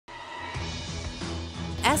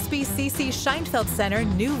SBCC Scheinfeld Center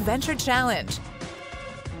New Venture Challenge.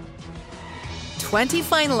 20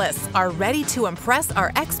 finalists are ready to impress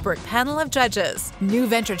our expert panel of judges. New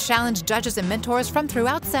Venture Challenge judges and mentors from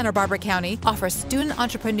throughout Santa Barbara County offer student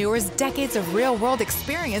entrepreneurs decades of real-world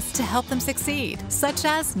experience to help them succeed, such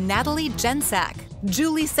as Natalie Jensack,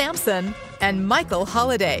 Julie Sampson, and Michael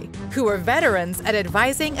Holliday, who are veterans at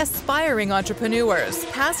advising aspiring entrepreneurs.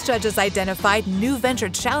 Past judges identified New Venture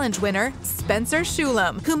Challenge winner Spencer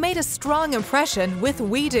Shulam, who made a strong impression with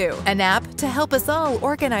WeDo, an app to help us all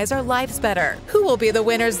organize our lives better. Who will be the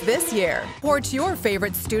winners this year? Support your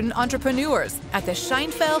favorite student entrepreneurs at the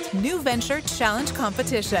Scheinfeld New Venture Challenge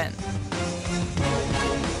competition.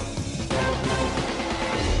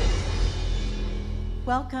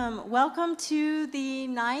 Welcome to the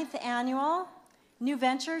 9th annual New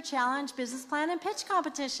Venture Challenge Business Plan and Pitch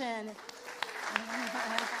Competition.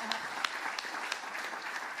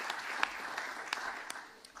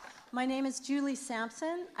 My name is Julie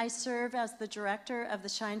Sampson. I serve as the director of the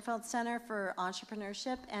Scheinfeld Center for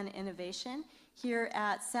Entrepreneurship and Innovation here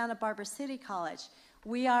at Santa Barbara City College.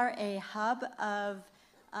 We are a hub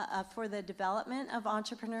for the development of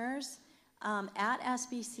entrepreneurs at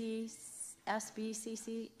SBCC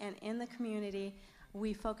and in the community.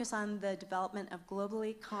 We focus on the development of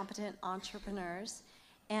globally competent entrepreneurs.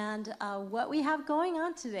 And what we have going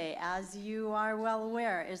on today, as you are well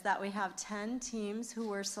aware, is that we have 10 teams who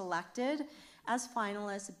were selected as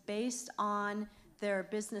finalists based on their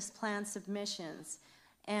business plan submissions.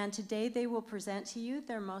 And today they will present to you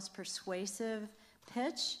their most persuasive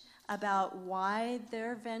pitch about why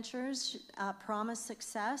their ventures promise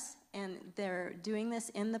success, and they're doing this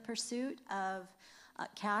in the pursuit of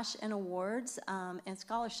cash and awards and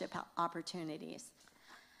scholarship opportunities.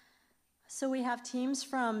 So we have teams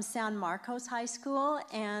from San Marcos High School,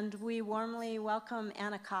 and we warmly welcome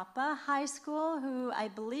Anacapa High School, who I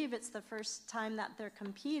believe it's the first time that they're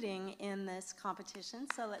competing in this competition,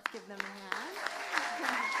 so let's give them a hand.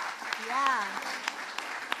 Yeah.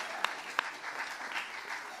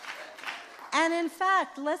 And in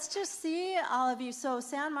fact, let's just see all of you. So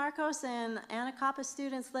San Marcos and Anacapa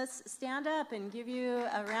students, let's stand up and give you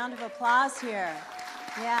a round of applause here.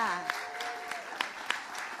 Yeah.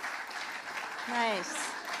 Nice.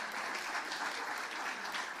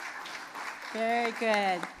 Very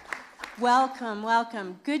good. Welcome,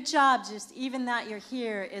 welcome. Good job, just even that you're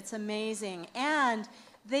here. It's amazing. And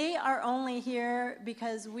they are only here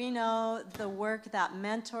because we know the work that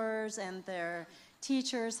mentors and their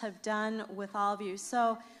teachers have done with all of you.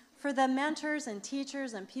 So for the mentors and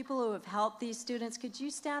teachers and people who have helped these students, could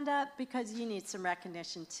you stand up? Because you need some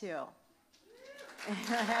recognition too.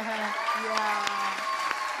 Yeah.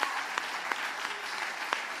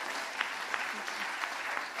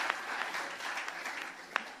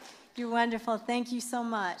 You're wonderful. Thank you so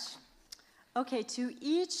much. Okay, to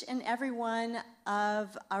each and every one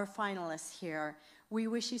of our finalists here, we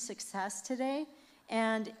wish you success today.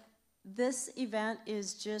 And this event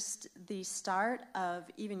is just the start of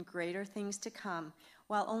even greater things to come.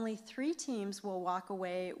 While only 3 teams will walk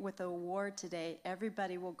away with an award today,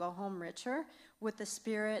 everybody will go home richer with the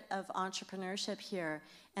spirit of entrepreneurship here.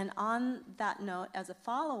 And on that note, as a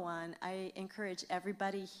follow-on, I encourage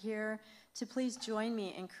everybody here to please join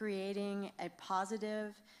me in creating a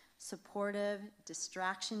positive, supportive,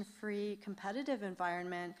 distraction-free, competitive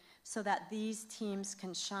environment so that these teams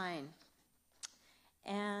can shine.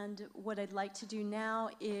 And what I'd like to do now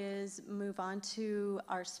is move on to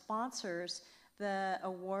our sponsors. The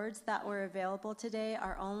awards that were available today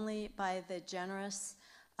are only by the generous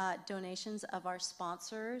donations of our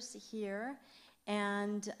sponsors here.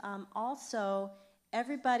 And also,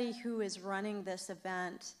 everybody who is running this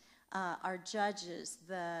event, our judges,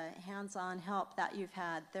 the hands-on help that you've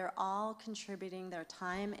had, they're all contributing their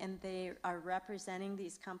time and they are representing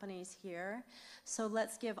these companies here. So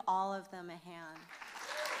let's give all of them a hand.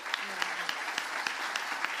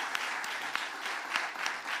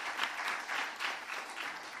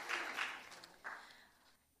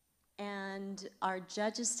 And our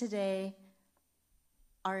judges today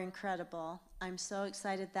are incredible. I'm so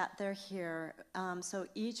excited that they're here. So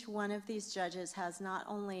each one of these judges has not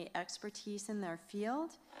only expertise in their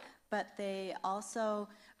field, but they also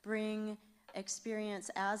bring experience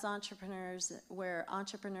as entrepreneurs where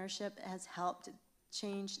entrepreneurship has helped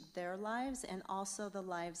change their lives and also the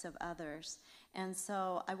lives of others. And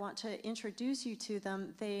so I want to introduce you to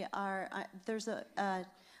them. They are, there's a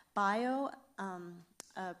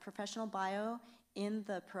professional bio in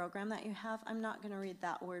the program that you have, I'm not going to read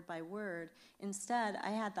that word by word. Instead, I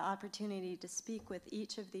had the opportunity to speak with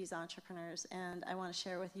each of these entrepreneurs, and I want to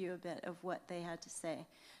share with you a bit of what they had to say.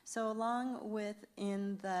 So along with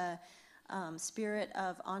in the spirit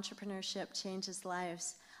of entrepreneurship changes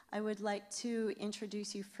lives, I would like to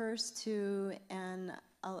introduce you first to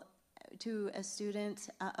a student,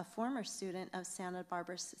 a former student of Santa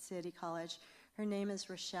Barbara City College. Her name is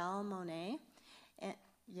Rochelle Monet. And,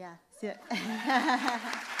 yeah.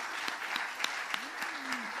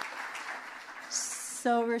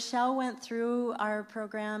 So Rochelle went through our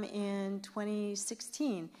program in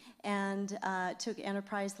 2016 and took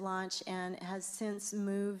enterprise launch and has since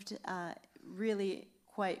moved really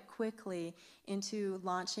quite quickly into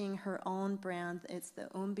launching her own brand. It's the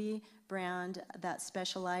Umbi brand that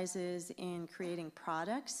specializes in creating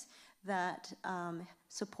products that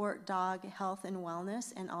support dog health and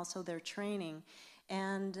wellness and also their training.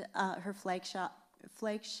 And her flagship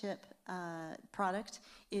product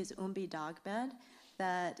is Umbi Dog Bed.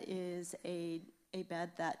 That is a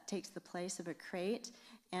bed that takes the place of a crate,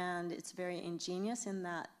 and it's very ingenious in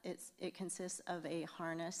that it consists of a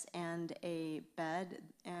harness and a bed,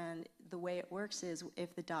 and the way it works is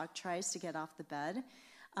if the dog tries to get off the bed,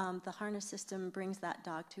 the harness system brings that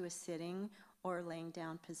dog to a sitting or laying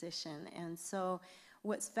down position. And so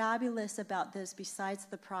what's fabulous about this, besides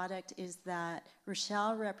the product, is that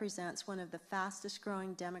Rochelle represents one of the fastest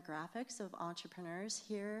growing demographics of entrepreneurs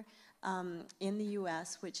here in the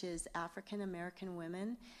U.S., which is African American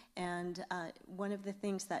women. And one of the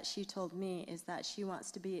things that she told me is that she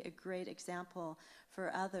wants to be a great example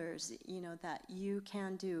for others, you know, that you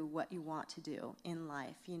can do what you want to do in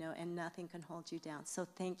life, you know, and nothing can hold you down. So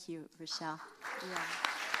thank you, Rochelle. Yeah.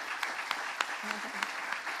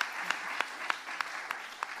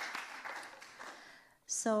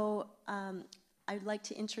 So I'd like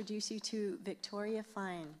to introduce you to Victoria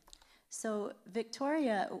Fine. So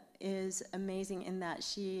Victoria is amazing in that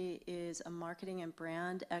she is a marketing and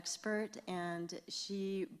brand expert, and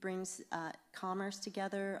she brings commerce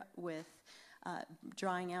together with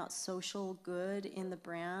drawing out social good in the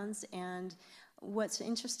brands. And what's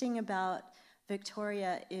interesting about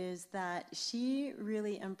Victoria is that she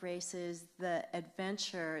really embraces the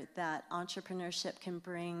adventure that entrepreneurship can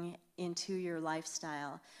bring into your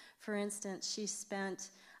lifestyle. For instance, she spent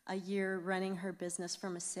a year running her business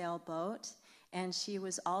from a sailboat, and she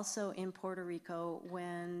was also in Puerto Rico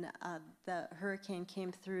when the hurricane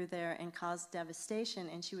came through there and caused devastation,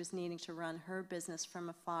 and she was needing to run her business from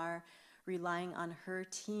afar, relying on her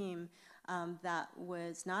team that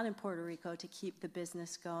was not in Puerto Rico to keep the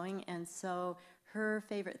business going. And so her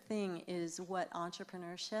favorite thing is what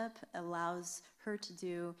entrepreneurship allows her to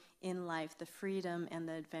do in life, the freedom and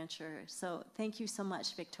the adventure. So thank you so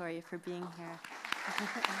much, Victoria, for being here.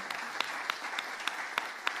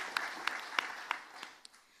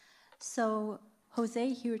 So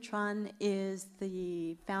Jose Huitron is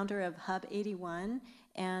the founder of Hub 81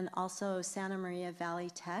 and also Santa Maria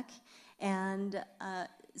Valley Tech. And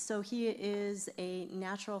so he is a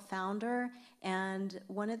natural founder, and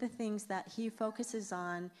one of the things that he focuses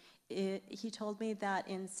on, he told me that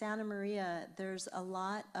in Santa Maria there's a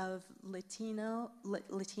lot of Latino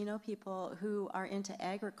people who are into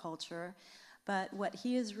agriculture, but what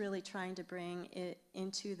he is really trying to bring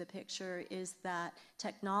into the picture is that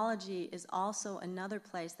technology is also another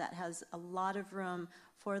place that has a lot of room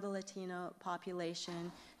for the Latino population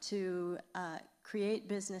to create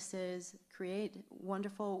businesses, create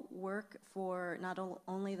wonderful work for not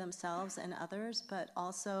only themselves and others, but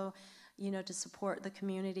also, you know, to support the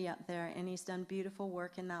community up there. And he's done beautiful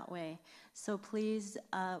work in that way. So please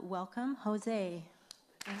welcome Jose.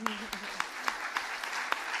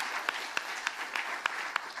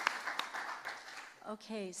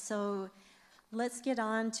 Okay, so let's get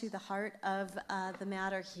on to the heart of the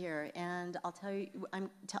matter here, and I'll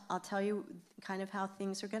tell you kind of how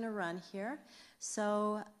things are going to run here.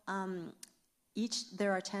 So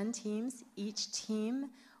there are 10 teams. Each team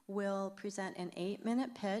will present an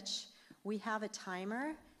 8-minute pitch. We have a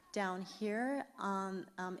timer down here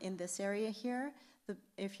in this area here.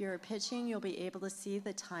 If you're pitching, you'll be able to see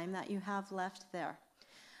the time that you have left there.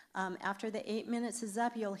 After the 8 minutes is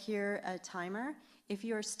up, you'll hear a timer. If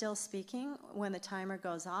you're still speaking when the timer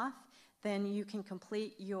goes off, then you can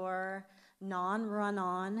complete your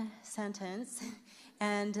non-run-on sentence,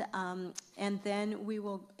 and then we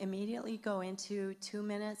will immediately go into 2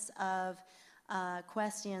 minutes of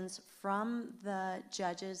questions from the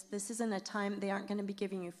judges. This isn't a time, they aren't going to be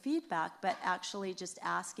giving you feedback, but actually just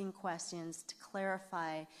asking questions to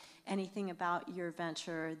clarify anything about your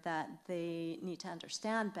venture that they need to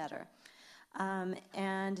understand better.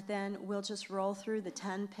 And then we'll just roll through the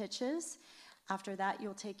 10 pitches. After that,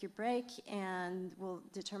 you'll take your break, and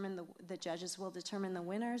the judges will determine the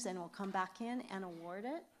winners, and we'll come back in and award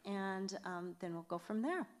it, and then we'll go from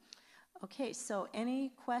there. Okay, so any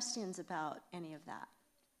questions about any of that?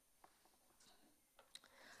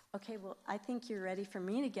 Okay, well, I think you're ready for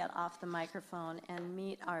me to get off the microphone and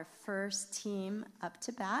meet our first team up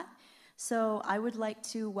to bat. So I would like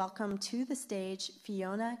to welcome to the stage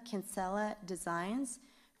Fiona Kinsella Designs.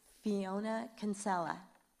 Fiona Kinsella.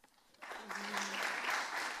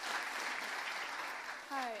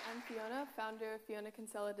 Hi, I'm Fiona, founder of Fiona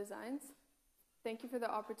Kinsella Designs. Thank you for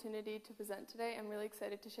the opportunity to present today. I'm really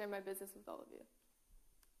excited to share my business with all of you.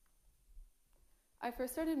 I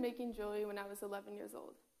first started making jewelry when I was 11 years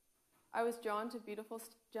old. I was drawn to beautiful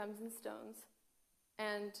gems and stones,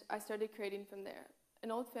 and I started creating from there.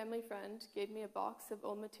 An old family friend gave me a box of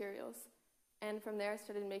old materials, and from there I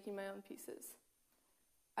started making my own pieces.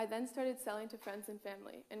 I then started selling to friends and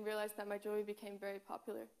family and realized that my jewelry became very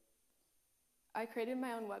popular. I created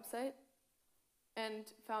my own website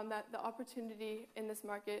and found that the opportunity in this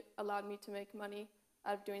market allowed me to make money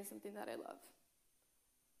out of doing something that I love.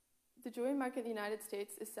 The jewelry market in the United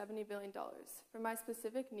States is $70 billion. For my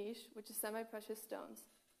specific niche, which is semi-precious stones,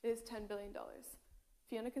 it is $10 billion.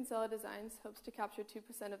 Fiona Kinsella Designs hopes to capture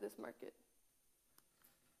 2% of this market.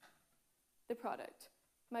 The product.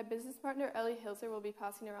 My business partner, Ellie Hilser, will be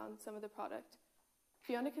passing around some of the product.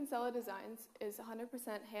 Fiona Kinsella Designs is 100%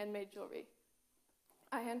 handmade jewelry.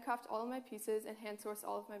 I handcraft all of my pieces and hand source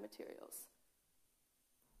all of my materials.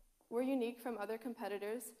 We're unique from other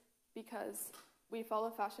competitors because we follow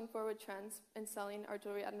fashion-forward trends in selling our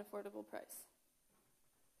jewelry at an affordable price.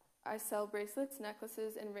 I sell bracelets,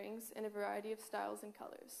 necklaces, and rings in a variety of styles and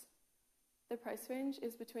colors. The price range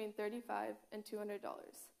is between $35 and $200.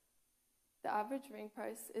 The average ring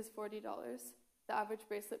price is $40. The average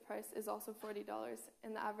bracelet price is also $40,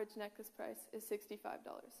 and the average necklace price is $65.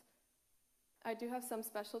 I do have some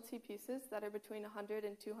specialty pieces that are between $100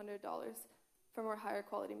 and $200 for more higher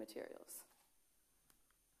quality materials.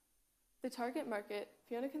 The target market,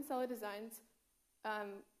 Fiona Kinsella Designs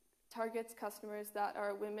targets customers that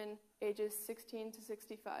are women ages 16 to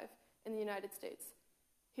 65 in the United States.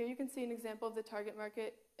 Here you can see an example of the target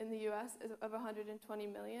market in the US of 120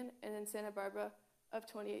 million and in Santa Barbara of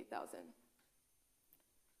 28,000.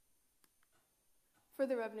 For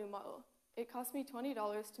the revenue model, it costs me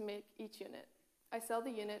 $20 to make each unit. I sell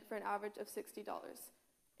the unit for an average of $60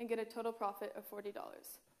 and get a total profit of $40.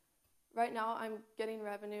 Right now, I'm getting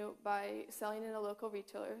revenue by selling in a local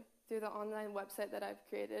retailer through the online website that I've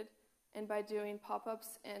created and by doing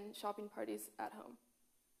pop-ups and shopping parties at home.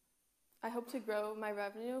 I hope to grow my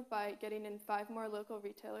revenue by getting in 5 more local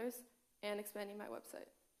retailers and expanding my website.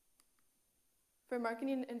 For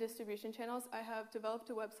marketing and distribution channels, I have developed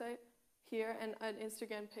a website here and an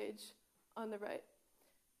Instagram page on the right.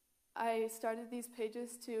 I started these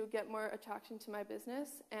pages to get more attraction to my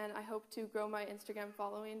business, and I hope to grow my Instagram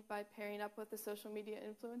following by pairing up with a social media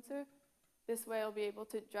influencer. This way I'll be able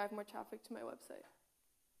to drive more traffic to my website.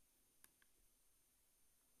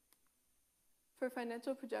 For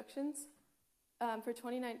financial projections, for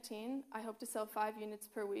 2019, I hope to sell 5 units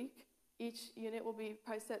per week. Each unit will be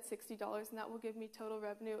priced at $60, and that will give me total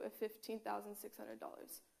revenue of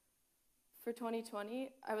 $15,600. For 2020,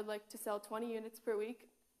 I would like to sell 20 units per week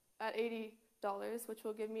at $80, which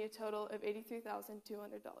will give me a total of $83,200.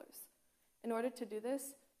 In order to do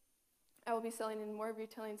this, I will be selling in more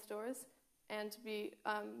retailing stores and be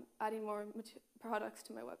adding more products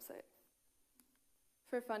to my website.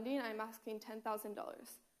 For funding, I'm asking $10,000.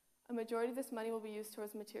 A majority of this money will be used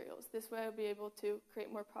towards materials. This way I'll be able to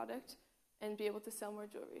create more product and be able to sell more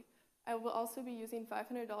jewelry. I will also be using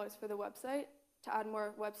 $500 for the website to add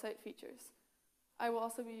more website features. I will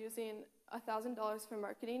also be using $1,000 for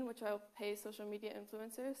marketing, which I will pay social media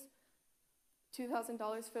influencers,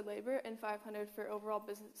 $2,000 for labor, and $500 for overall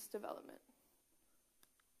business development.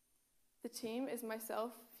 The team is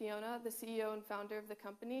myself, Fiona, the CEO and founder of the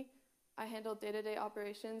company. I handle day-to-day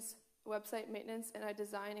operations, website maintenance, and I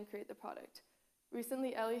design and create the product.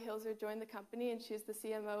 Recently, Ellie Hilser joined the company, and she is the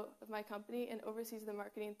CMO of my company and oversees the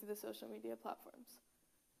marketing through the social media platforms.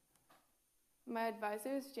 My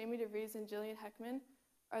advisors, Jamie DeVries and Jillian Heckman,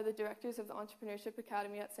 are the directors of the Entrepreneurship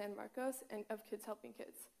Academy at San Marcos and of Kids Helping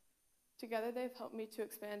Kids. Together, they've helped me to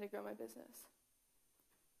expand and grow my business.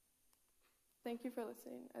 Thank you for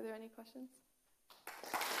listening. Are there any questions?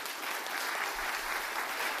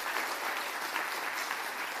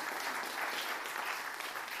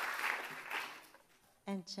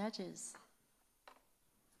 And judges,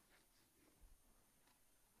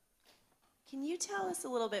 Can you tell us a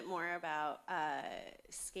little bit more about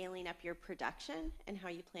scaling up your production and how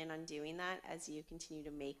you plan on doing that as you continue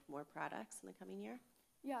to make more products in the coming year?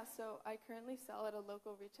 Yeah, so I currently sell at a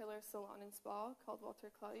local retailer salon and spa called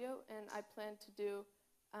Walter Claudio, and I plan to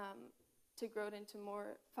grow it into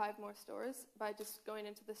 5 more stores by just going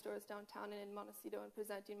into the stores downtown and in Montecito and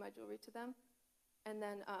presenting my jewelry to them. And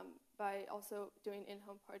then by also doing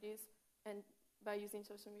in-home parties and by using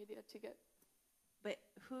social media to get. But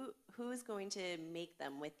who's going to make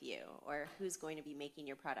them with you, or who's going to be making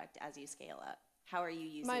your product as you scale up? How are you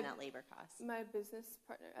using that labor cost? My business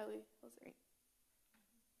partner, Ellie Hilser.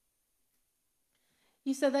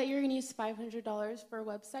 You said that you're going to use $500 for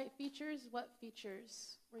website features. What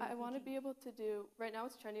features were you I want to thinking? be able to do, right now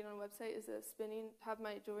what's trending on a website is have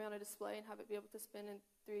my jewelry on a display and have it be able to spin in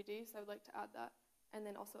 3D, so I would like to add that. And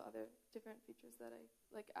then also other different features that I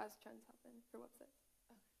like as trends happen for websites.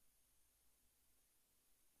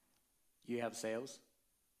 You have sales?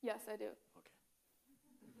 Yes, I do. Okay.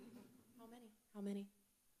 How many?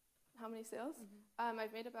 How many sales? Mm-hmm.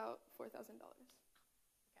 I've made about $4,000.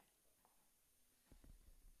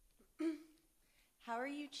 How are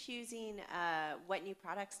you choosing what new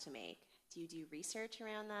products to make? Do you do research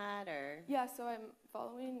around that, or? Yeah, so I'm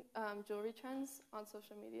following jewelry trends on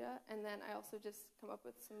social media, and then I also just come up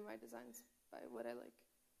with some of my designs by what I like.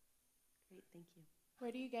 Great, thank you.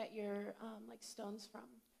 Where do you get your like stones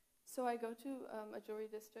from? So I go to a jewelry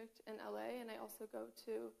district in LA, and I also go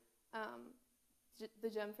to the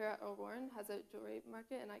Gem Fair at Earl Warren has a jewelry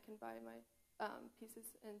market, and I can buy my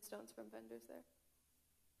pieces and stones from vendors there.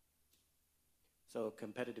 So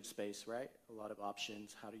competitive space, right? A lot of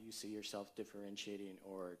options. How do you see yourself differentiating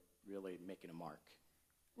or really making a mark?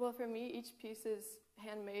 Well, for me, each piece is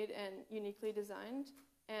handmade and uniquely designed,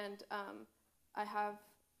 and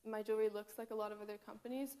my jewelry looks like a lot of other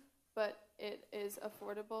companies, but it is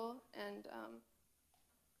affordable and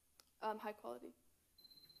high quality.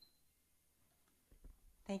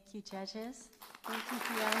 Thank you, judges. Thank you,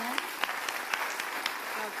 Fiona.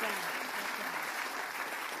 Well done.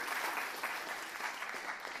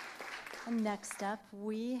 And next up,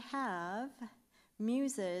 we have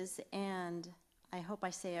Muses, and I hope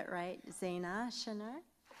I say it right, Zaina Shanar.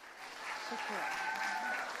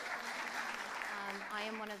 I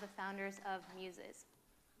am one of the founders of Muses.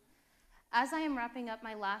 As I am wrapping up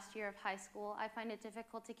my last year of high school, I find it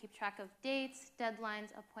difficult to keep track of dates,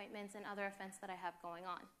 deadlines, appointments, and other events that I have going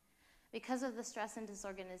on. Because of the stress and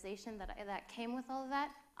disorganization that came with all of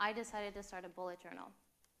that, I decided to start a bullet journal.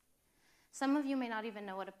 Some of you may not even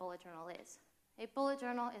know what a bullet journal is. A bullet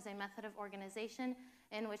journal is a method of organization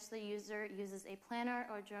in which the user uses a planner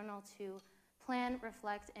or journal to plan,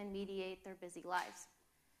 reflect, and mediate their busy lives.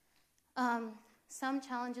 Some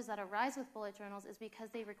challenges that arise with bullet journals is because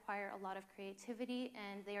they require a lot of creativity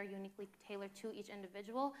and they are uniquely tailored to each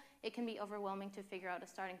individual. It can be overwhelming to figure out a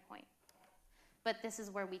starting point. But this is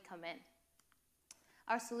where we come in.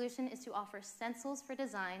 Our solution is to offer stencils for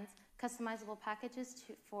designs, customizable packages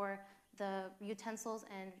for the utensils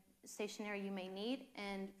and stationery you may need,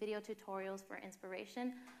 and video tutorials for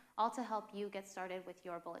inspiration, all to help you get started with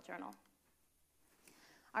your bullet journal.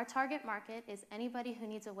 Our target market is anybody who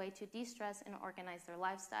needs a way to de-stress and organize their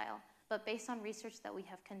lifestyle. But based on research that we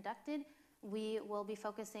have conducted, we will be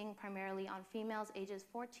focusing primarily on females ages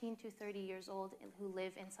 14 to 30 years old who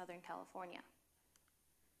live in Southern California.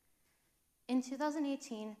 In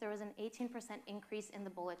 2018, there was an 18% increase in the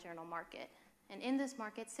bullet journal market. And in this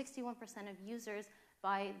market, 61% of users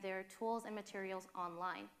buy their tools and materials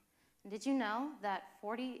online. And did you know that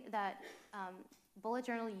bullet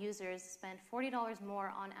journal users spend $40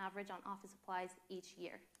 more on average on office supplies each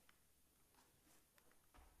year?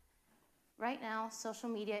 Right now, social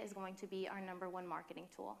media is going to be our #1 marketing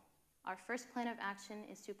tool. Our first plan of action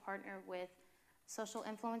is to partner with social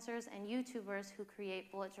influencers and YouTubers who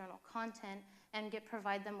create bullet journal content and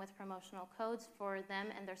provide them with promotional codes for them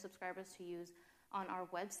and their subscribers to use on our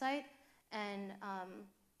website, and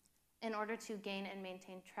in order to gain and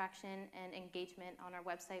maintain traction and engagement on our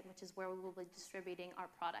website, which is where we will be distributing our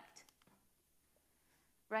product.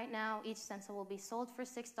 Right now, each stencil will be sold for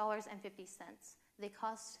 $6.50. They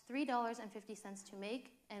cost $3.50 to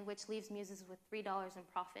make, and which leaves Muses with $3 in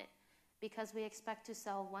profit. Because we expect to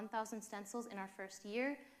sell 1,000 stencils in our first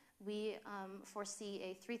year, we foresee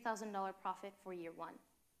a $3,000 profit for year 1.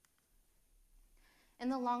 In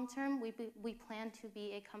the long term, we plan to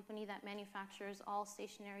be a company that manufactures all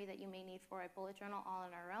stationery that you may need for a bullet journal all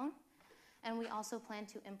on our own. And we also plan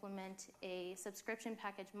to implement a subscription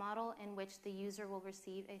package model in which the user will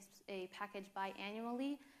receive a package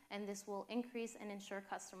biannually, and this will increase and ensure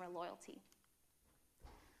customer loyalty.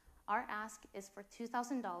 Our ask is for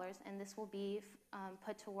 $2,000, and this will be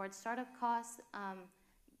put towards startup costs,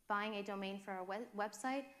 buying a domain for our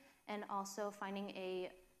website, and also finding a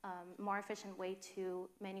more efficient way to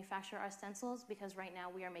manufacture our stencils, because right now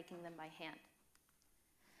we are making them by hand.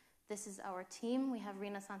 This is our team. We have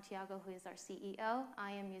Rina Santiago, who is our CEO.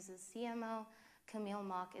 I am Muse's CMO. Camille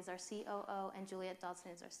Mock is our COO, and Juliet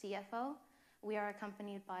Dodson is our CFO. We are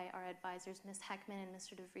accompanied by our advisors, Ms. Heckman and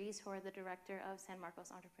Mr. DeVries, who are the director of San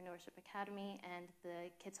Marcos Entrepreneurship Academy and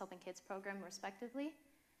the Kids Helping Kids program, respectively.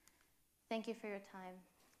 Thank you for your time.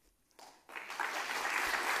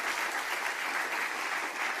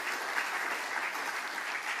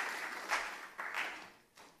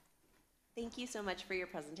 Thank you so much for your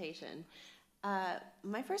presentation.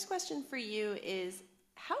 My first question for you is,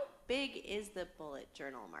 how big is the bullet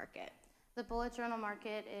journal market? The bullet journal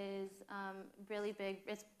market is really big.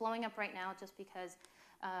 It's blowing up right now just because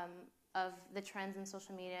of the trends in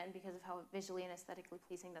social media and because of how visually and aesthetically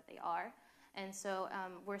pleasing that they are. And so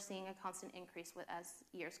we're seeing a constant increase as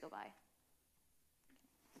years go by.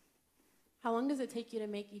 How long does it take you to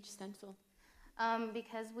make each stencil?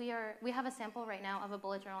 Because we have a sample right now of a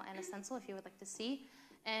bullet journal and a stencil, if you would like to see.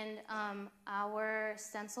 And our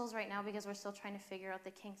stencils right now, because we're still trying to figure out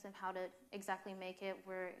the kinks of how to exactly make it,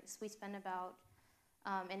 we spend about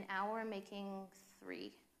an hour making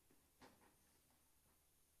 3.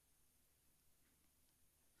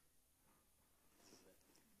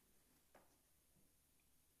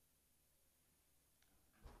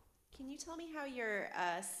 Can you tell me how your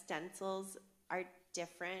stencils are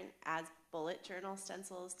different as bullet journal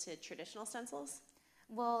stencils to traditional stencils?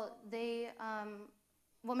 Well,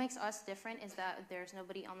 what makes us different is that there's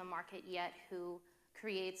nobody on the market yet who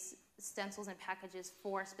creates stencils and packages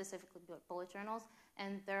for specifically bullet journals.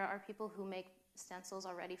 And there are people who make stencils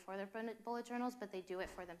already for their bullet journals, but they do it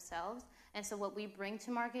for themselves. And so what we bring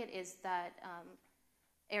to market is that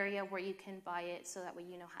area where you can buy it so that way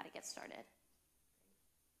you know how to get started.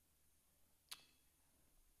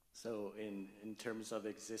 So in terms of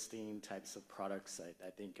existing types of products,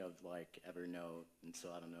 I think of like Evernote, and so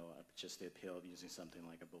I don't know, just the appeal of using something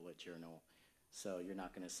like a bullet journal. So you're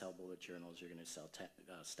not going to sell bullet journals, you're going to sell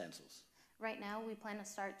stencils. Right now, we plan to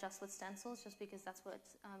start just with stencils, just because that's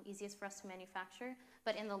what's easiest for us to manufacture.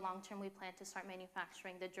 But in the long term, we plan to start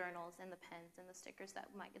manufacturing the journals and the pens and the stickers that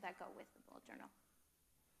go with the bullet journal.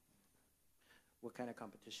 What kind of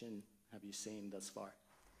competition have you seen thus far?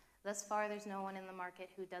 Thus far, there's no one in the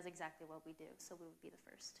market who does exactly what we do, so we would be the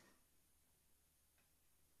first.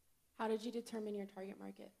 How did you determine your target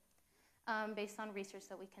market? Based on research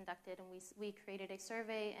that we conducted, and we created a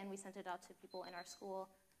survey, and we sent it out to people in our school,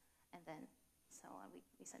 and then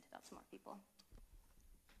we sent it out to more people.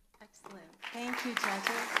 Excellent. Thank you,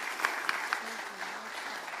 judges. Thank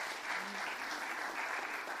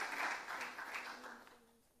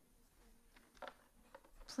you.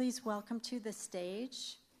 Please welcome to the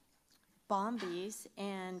stage Bombies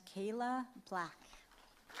and Kayla Black.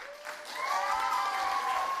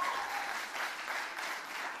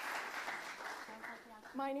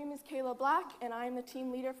 My name is Kayla Black, and I am the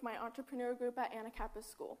team leader for my entrepreneur group at Anacapa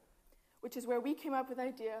School, which is where we came up with the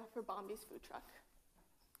idea for Bombies Food Truck.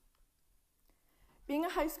 Being a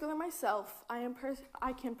high schooler myself,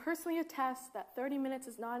 I can personally attest that 30 minutes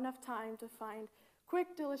is not enough time to find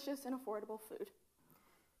quick, delicious, and affordable food.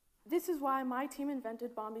 This is why my team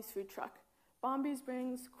invented Bombies Food Truck. Bombies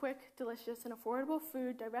brings quick, delicious, and affordable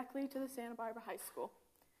food directly to the Santa Barbara High School.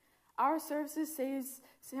 Our services saves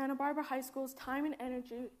Santa Barbara High School's time and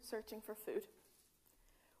energy searching for food.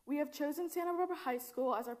 We have chosen Santa Barbara High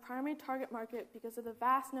School as our primary target market because of the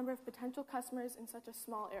vast number of potential customers in such a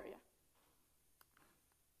small area.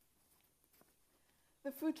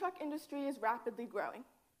 The food truck industry is rapidly growing.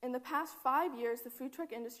 In the past 5 years, the food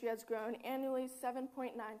truck industry has grown annually 7.9%,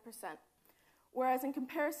 whereas in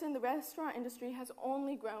comparison, the restaurant industry has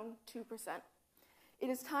only grown 2%. It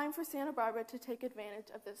is time for Santa Barbara to take advantage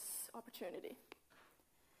of this opportunity.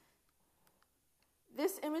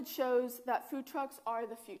 This image shows that food trucks are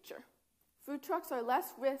the future. Food trucks are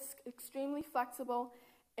less risk, extremely flexible,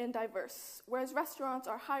 and diverse, whereas restaurants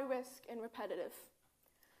are high risk and repetitive.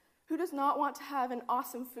 Who does not want to have an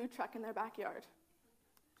awesome food truck in their backyard?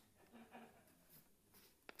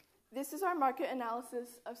 This is our market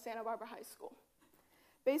analysis of Santa Barbara High School.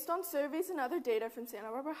 Based on surveys and other data from Santa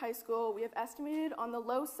Barbara High School, we have estimated on the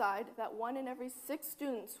low side that 1 in every 6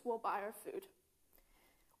 students will buy our food.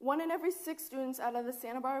 1 in every 6 students out of the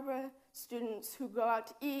Santa Barbara students who go out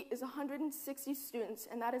to eat is 160 students,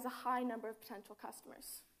 and that is a high number of potential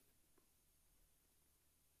customers.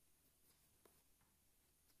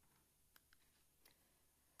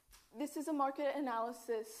 This is a market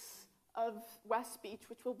analysis of West Beach,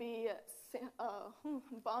 which will be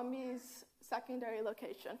Bombi's secondary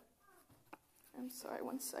location. I'm sorry,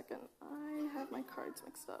 one second. I have my cards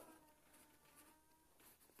mixed up.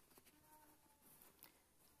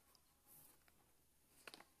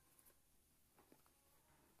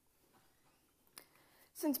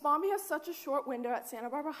 Since Bombi has such a short window at Santa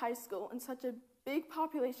Barbara High School and such a big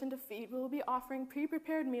population to feed, we will be offering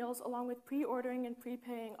pre-prepared meals along with pre-ordering and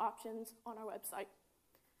pre-paying options on our website.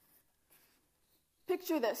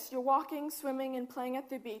 Picture this, you're walking, swimming, and playing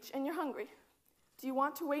at the beach, and you're hungry. Do you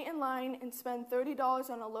want to wait in line and spend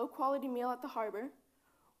 $30 on a low-quality meal at the harbor?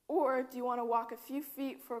 Or do you want to walk a few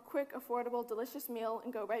feet for a quick, affordable, delicious meal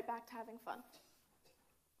and go right back to having fun?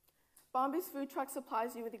 Bombi's food truck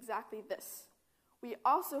supplies you with exactly this. We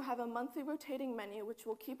also have a monthly rotating menu which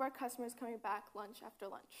will keep our customers coming back lunch after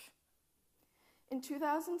lunch. In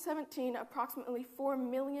 2017, approximately 4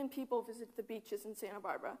 million people visited the beaches in Santa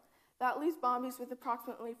Barbara. That leaves Bombi's with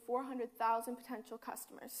approximately 400,000 potential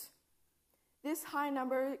customers. This high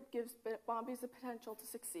number gives Bombi's the potential to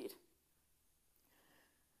succeed.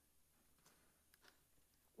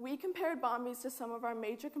 We compared Bombi's to some of our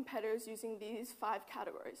major competitors using these 5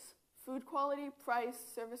 categories: food quality, price,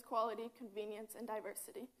 service quality, convenience, and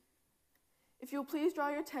diversity. If you'll please draw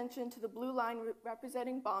your attention to the blue line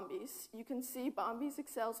representing Bombi's, you can see Bombi's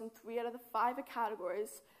excels in 3 out of the 5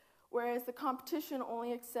 categories, whereas the competition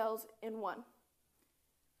only excels in 1.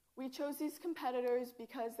 We chose these competitors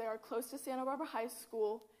because they are close to Santa Barbara High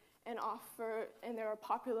School and there are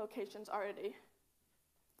popular locations already.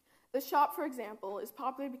 The shop, for example, is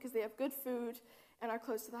popular because they have good food and are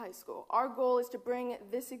close to the high school. Our goal is to bring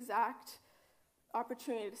this exact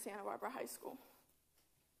opportunity to Santa Barbara High School.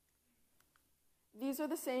 These are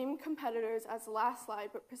the same competitors as the last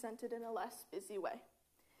slide, but presented in a less busy way.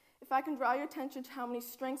 If I can draw your attention to how many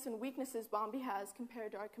strengths and weaknesses Bombi has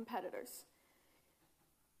compared to our competitors.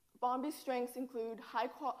 Bombi's strengths include high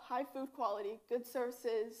food quality, good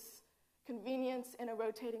services, convenience, and a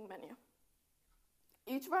rotating menu.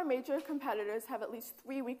 Each of our major competitors have at least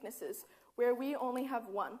 3 weaknesses, where we only have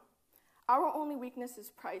 1. Our only weakness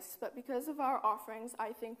is price, but because of our offerings,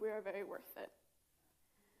 I think we are very worth it.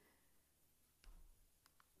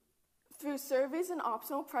 Through surveys and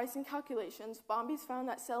optional pricing calculations, Bombi's found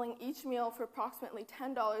that selling each meal for approximately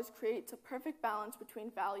 $10 creates a perfect balance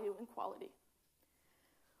between value and quality.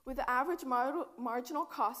 With the average marginal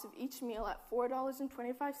cost of each meal at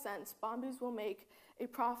 $4.25, Bombi's will make a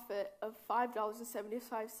profit of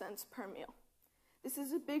 $5.75 per meal. This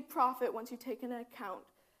is a big profit once you take into account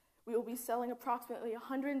we will be selling approximately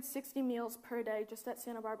 160 meals per day just at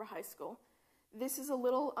Santa Barbara High School. This is a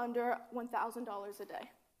little under $1,000 a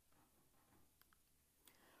day.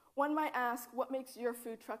 One might ask, what makes your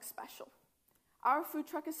food truck special? Our food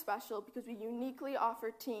truck is special because we uniquely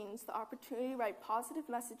offer teens the opportunity to write positive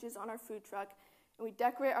messages on our food truck, and we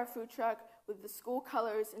decorate our food truck with the school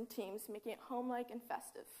colors and themes, making it home-like and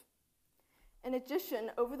festive. In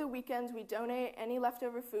addition, over the weekends, we donate any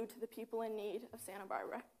leftover food to the people in need of Santa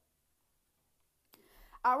Barbara.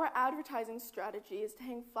 Our advertising strategy is to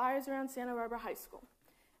hang flyers around Santa Barbara High School.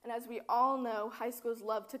 And as we all know, high schools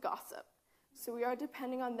love to gossip, so we are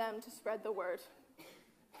depending on them to spread the word.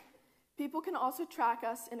 People can also track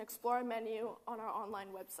us and explore our menu on our online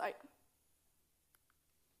website.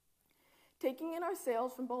 Taking in our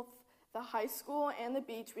sales from both the high school and the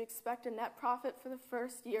beach, we expect a net profit for the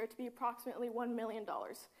first year to be approximately $1 million.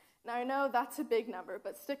 Now I know that's a big number,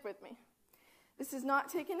 but stick with me. This does not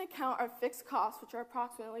take into account our fixed costs, which are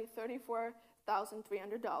approximately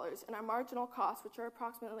 $34,300, and our marginal costs, which are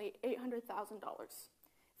approximately $800,000.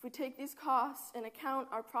 If we take these costs into account,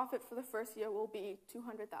 our profit for the first year will be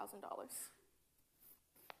 $200,000.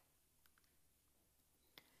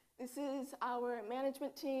 This is our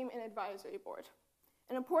management team and advisory board.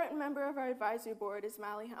 An important member of our advisory board is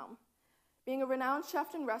Mally Helm. Being a renowned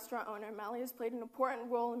chef and restaurant owner, Mally has played an important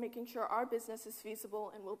role in making sure our business is feasible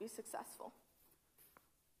and will be successful.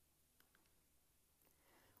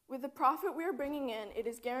 With the profit we are bringing in, it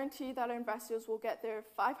is guaranteed that our investors will get their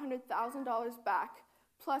 $500,000 back,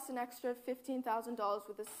 plus an extra $15,000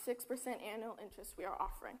 with the 6% annual interest we are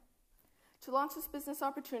offering. To launch this business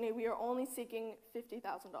opportunity, we are only seeking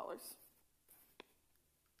 $50,000.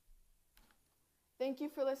 Thank you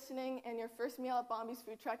for listening, and your first meal at Bombi's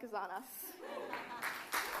Food Truck is on us.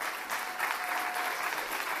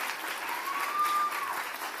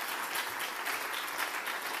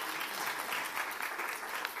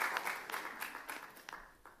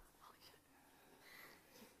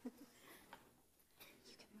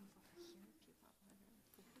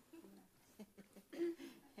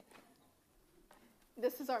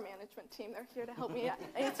 This is our management team. They're here to help me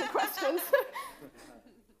answer questions.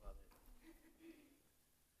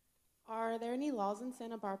 Are there any laws in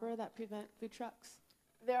Santa Barbara that prevent food trucks?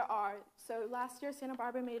 There are. So last year, Santa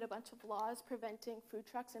Barbara made a bunch of laws preventing food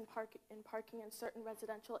trucks and parking in certain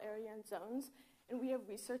residential area and zones. And we have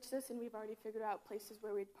researched this, and we've already figured out places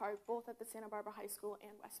where we'd park, both at the Santa Barbara High School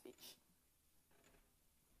and West Beach.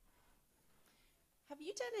 Have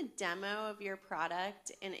you done a demo of your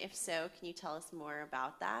product? And if so, can you tell us more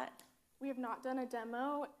about that? We have not done a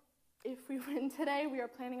demo. If we win today, we are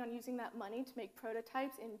planning on using that money to make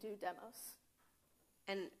prototypes and do demos.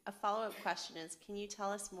 And a follow-up question is, can you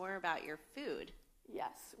tell us more about your food?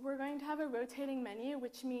 Yes, we're going to have a rotating menu,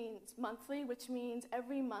 which means monthly, which means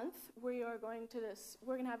every month we're going to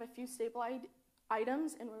have a few staple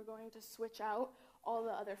items, and we're going to switch out all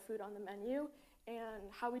the other food on the menu. And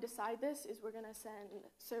how we decide this is we're going to send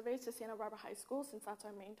surveys to Santa Barbara High School, since that's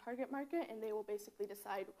our main target market, and they will basically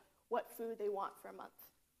decide what food they want for a month.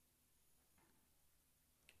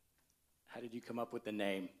 How did you come up with the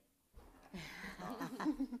name? It was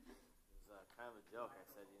kind of a joke. I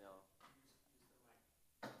said,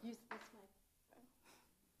 Use this mic.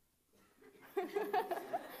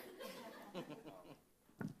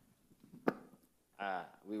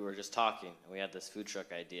 we were just talking, and we had this food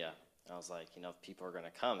truck idea. And I was like, if people are going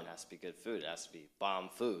to come, it has to be good food. It has to be bomb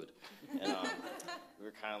food. And we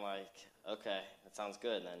were kind of like, okay, that sounds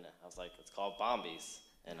good. And then I was like, it's called Bombies.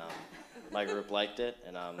 And my group liked it,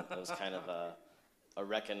 and it was kind of a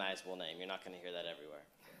recognizable name. You're not going to hear that everywhere.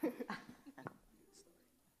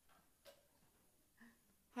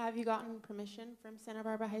 Have you gotten permission from Santa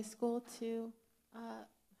Barbara High School to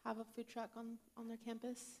have a food truck on their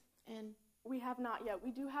campus? And we have not yet.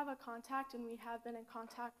 We do have a contact, and we have been in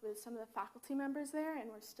contact with some of the faculty members there, and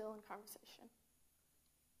we're still in conversation.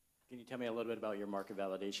 Can you tell me a little bit about your market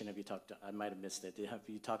validation? Have you talked to, I might have missed it, have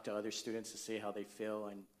you talked to other students to see how they feel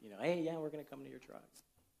and, hey, yeah, we're going to come to your trucks?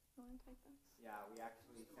 You want to take this? Yeah,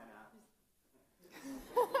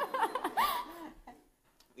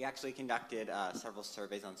 we actually conducted several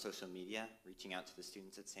surveys on social media, reaching out to the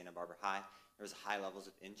students at Santa Barbara High. There was high levels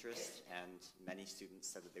of interest, and many students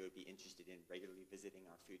said that they would be interested in regularly visiting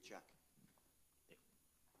our food truck.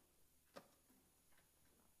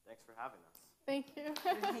 Thanks for having us. Thank you.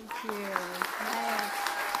 Thank you. Nice.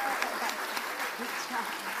 Good job.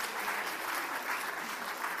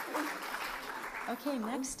 Okay,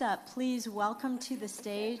 next up, please welcome to the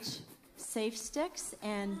stage Safe Sticks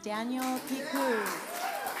and Daniel Piku.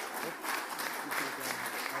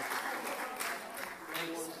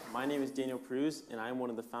 My name is Daniel Cruz, and I am one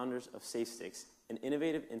of the founders of Safe Sticks, an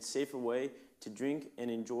innovative and safer way to drink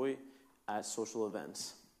and enjoy at social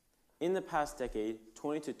events. In the past decade,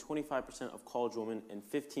 20 to 25% of college women and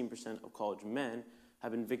 15% of college men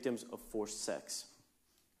have been victims of forced sex.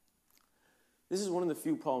 This is one of the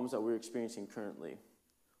few problems that we're experiencing currently.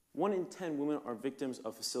 1 in 10 women are victims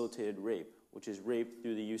of facilitated rape, which is rape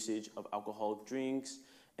through the usage of alcoholic drinks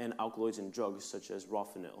and alkaloids and drugs such as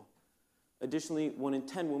Rofinil. Additionally, 1 in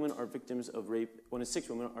 10 women are victims of rape, 1 in 6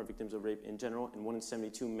 women are victims of rape in general, and 1 in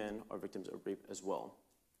 72 men are victims of rape as well.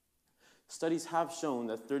 Studies have shown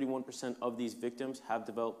that 31% of these victims have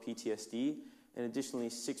developed PTSD, and additionally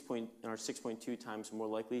are 6.2 times more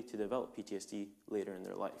likely to develop PTSD later in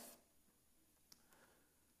their life.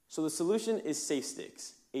 So the solution is Safe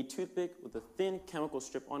Sticks, a toothpick with a thin chemical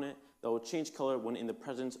strip on it that will change color when in the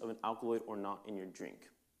presence of an alkaloid or not in your drink.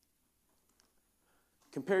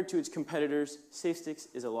 Compared to its competitors, Safe Sticks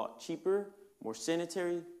is a lot cheaper, more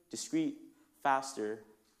sanitary, discreet, faster,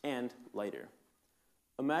 and lighter.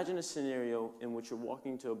 Imagine a scenario in which you're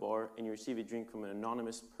walking to a bar and you receive a drink from an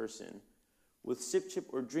anonymous person. With Sip, Chip,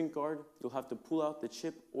 or Drink Guard, you'll have to pull out the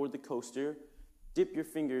chip or the coaster, dip your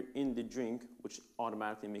finger in the drink, which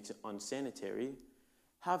automatically makes it unsanitary,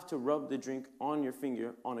 have to rub the drink on your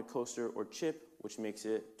finger on a coaster or chip, which makes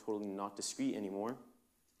it totally not discreet anymore,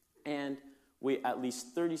 and wait at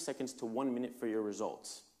least 30 seconds to 1 minute for your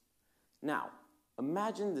results. Now,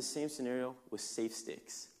 imagine the same scenario with Safe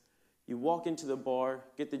Sticks. You walk into the bar,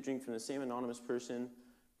 get the drink from the same anonymous person,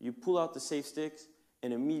 you pull out the Safe Sticks,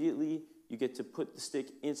 and immediately you get to put the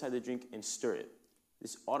stick inside the drink and stir it.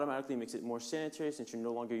 This automatically makes it more sanitary since you're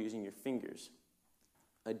no longer using your fingers.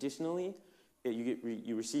 Additionally,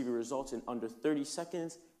 you receive your results in under 30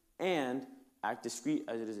 seconds and act discreet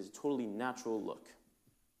as it is a totally natural look.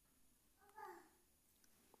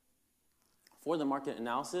 For the market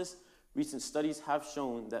analysis, recent studies have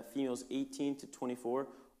shown that females 18 to 24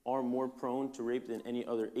 are more prone to rape than any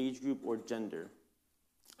other age group or gender.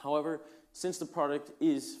 However, since the product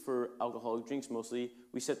is for alcoholic drinks mostly,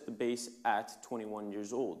 we set the base at 21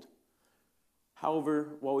 years old.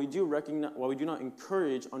 However, while we do not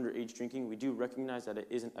encourage underage drinking, we do recognize that it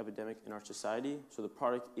is an epidemic in our society, so the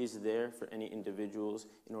product is there for any individuals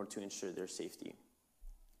in order to ensure their safety.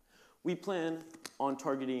 We plan on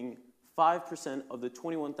targeting 5% of the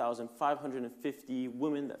 21,550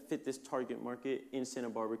 women that fit this target market in Santa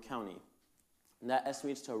Barbara County. And that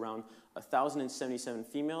estimates to around 1,077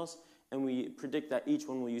 females, and we predict that each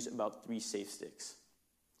one will use about 3 safe sticks.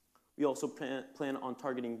 We also plan on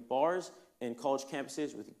targeting bars and college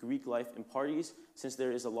campuses with Greek life and parties, since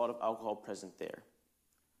there is a lot of alcohol present there.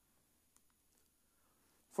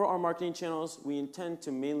 For our marketing channels, we intend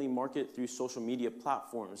to mainly market through social media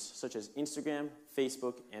platforms such as Instagram,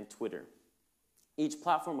 Facebook, and Twitter. Each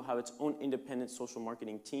platform will have its own independent social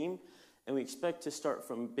marketing team, and we expect to start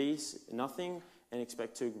from base nothing and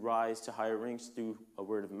expect to rise to higher ranks through a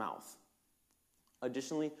word of mouth.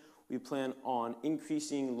 Additionally, we plan on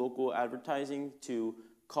increasing local advertising to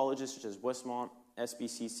colleges such as Westmont,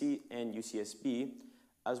 SBCC, and UCSB,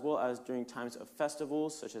 as well as during times of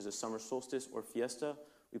festivals such as the summer solstice or fiesta.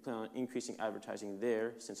 We plan on increasing advertising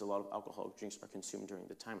there since a lot of alcoholic drinks are consumed during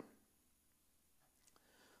the time.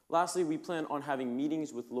 Lastly, we plan on having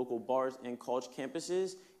meetings with local bars and college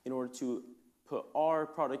campuses in order to put our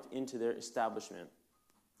product into their establishment.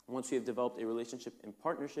 Once we have developed a relationship and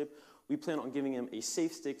partnership, we plan on giving them a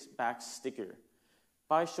Safe Sticks back sticker.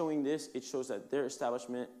 By showing this, it shows that their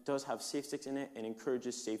establishment does have safe sticks in it and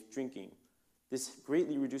encourages safe drinking. This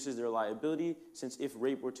greatly reduces their liability, since if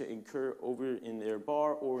rape were to occur over in their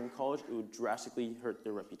bar or in college, it would drastically hurt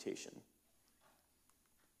their reputation.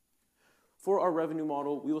 For our revenue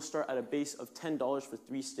model, we will start at a base of $10 for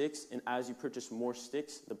 3 sticks, and as you purchase more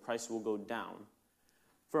sticks, the price will go down.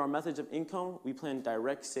 For our methods of income, we plan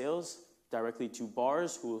direct sales directly to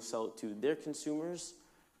bars who will sell it to their consumers,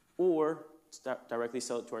 or directly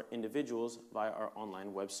sell it to our individuals via our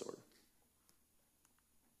online web store.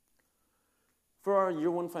 For our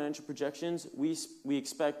year 1 financial projections, we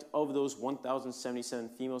expect of those 1,077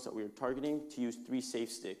 females that we are targeting to use 3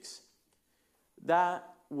 safe sticks. That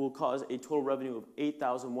will cause a total revenue of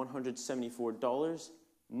 $8,174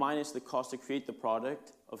 minus the cost to create the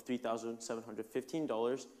product of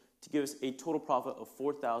 $3,715 to give us a total profit of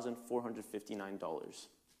 $4,459.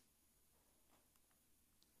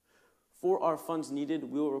 For our funds needed,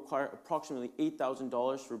 we will require approximately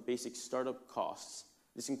 $8,000 for basic startup costs.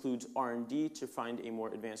 This includes R&D to find a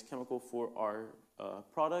more advanced chemical for our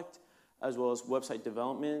product, as well as website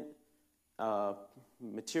development,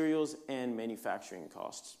 materials, and manufacturing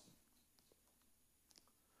costs.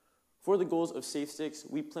 For the goals of Safe Sticks,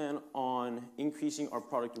 we plan on increasing our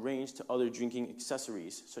product range to other drinking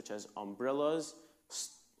accessories, such as umbrellas,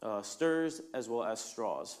 stirrers, as well as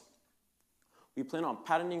straws. We plan on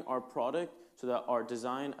patenting our product so that our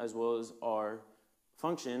design as well as our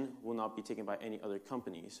function will not be taken by any other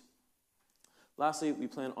companies. Lastly, we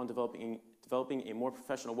plan on developing a more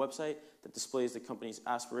professional website that displays the company's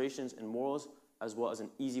aspirations and morals, as well as an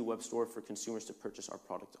easy web store for consumers to purchase our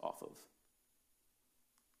product off of.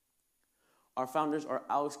 Our founders are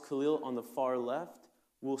Alex Khalil on the far left,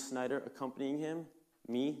 Will Snyder accompanying him,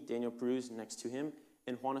 me, Daniel Peruz, next to him,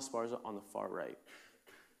 and Juan Esparza on the far right.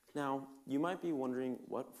 Now, you might be wondering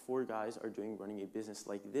what 4 guys are doing running a business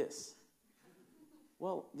like this.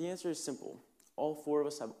 Well, the answer is simple. All 4 of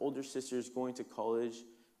us have older sisters going to college,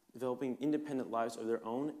 developing independent lives of their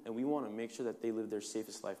own, and we want to make sure that they live their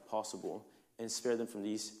safest life possible and spare them from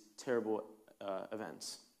these terrible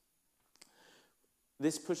events.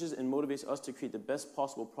 This pushes and motivates us to create the best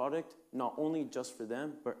possible product, not only just for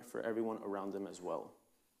them, but for everyone around them as well.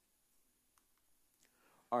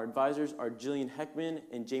 Our advisors are Jillian Heckman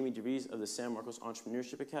and Jamie DeVries of the San Marcos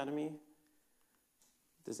Entrepreneurship Academy.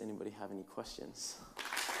 Does anybody have any questions?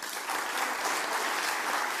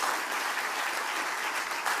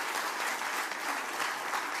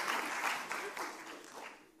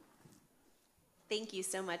 Thank you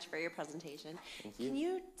so much for your presentation. Thank you. Can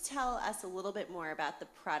you tell us a little bit more about the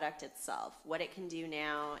product itself, what it can do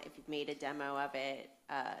now, if you've made a demo of it,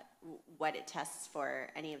 what it tests for,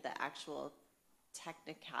 any of the actual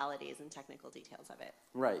technicalities and technical details of it?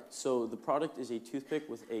 Right, so the product is a toothpick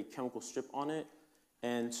with a chemical strip on it,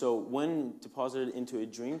 and so when deposited into a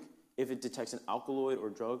drink, if it detects an alkaloid or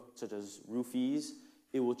drug, such as roofies,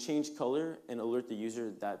 it will change color and alert the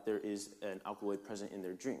user that there is an alkaloid present in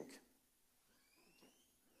their drink.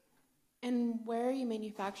 And where are you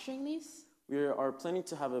manufacturing these? We are planning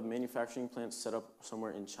to have a manufacturing plant set up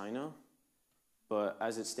somewhere in China, but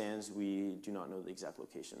as it stands, we do not know the exact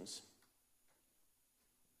locations.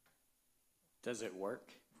 Does it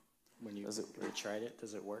work? When you tried it,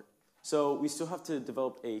 does it work? So we still have to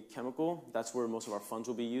develop a chemical. That's where most of our funds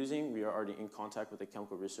will be using. We are already in contact with a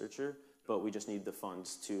chemical researcher, but we just need the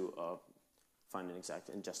funds to find an exact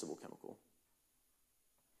ingestible chemical.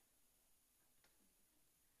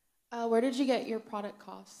 Where did you get your product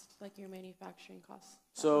cost, like your manufacturing costs?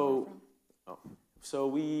 So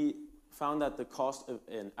we found that the cost of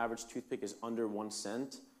an average toothpick is under 1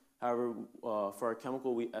 cent. However, for our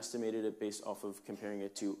chemical, we estimated it based off of comparing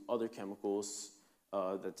it to other chemicals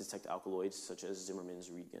that detect alkaloids, such as Zimmerman's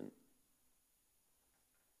Reagent.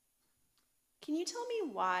 Can you tell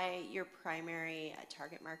me why your primary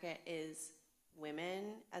target market is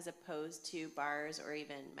women as opposed to bars or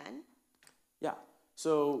even men? Yeah.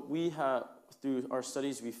 So we have, through our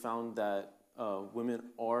studies, we found that women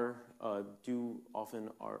often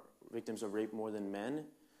are victims of rape more than men.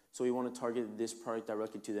 So we want to target this product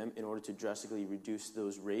directly to them in order to drastically reduce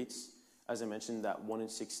those rates. As I mentioned, that 1 in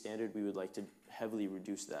 6 standard, we would like to heavily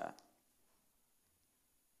reduce that.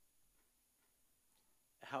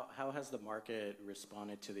 How has the market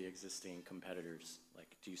responded to the existing competitors?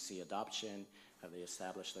 Like, do you see adoption? Have they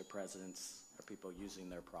established their presence? Are people using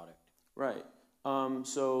their product? Right.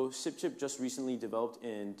 So SipChip just recently developed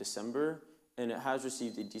in December, and it has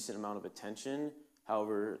received a decent amount of attention.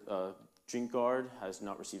 However, DrinkGuard has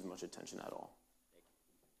not received much attention at all.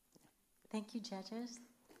 Thank you, judges.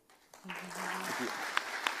 Thank you.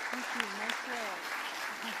 Thank you. Nice work.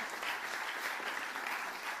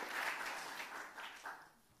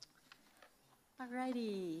 All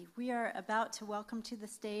righty. We are about to welcome to the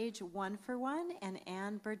stage One for One and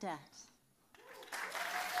Ann Burdett.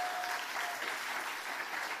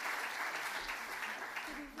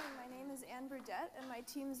 Good evening. My name is Ann Burdett, and my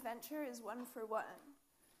team's venture is One for One.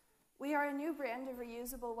 We are a new brand of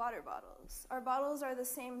reusable water bottles. Our bottles are the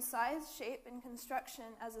same size, shape, and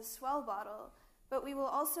construction as a Swell bottle, but we will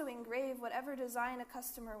also engrave whatever design a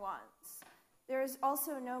customer wants. There is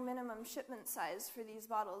also no minimum shipment size for these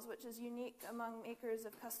bottles, which is unique among makers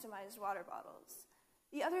of customized water bottles.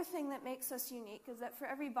 The other thing that makes us unique is that for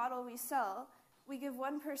every bottle we sell, we give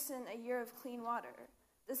one person a year of clean water.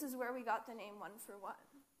 This is where we got the name One for One.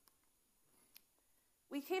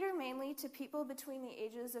 We cater mainly to people between the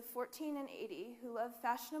ages of 14 and 80 who love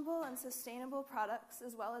fashionable and sustainable products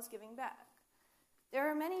as well as giving back. There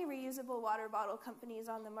are many reusable water bottle companies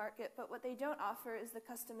on the market, but what they don't offer is the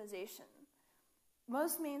customization.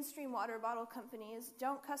 Most mainstream water bottle companies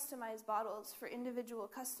don't customize bottles for individual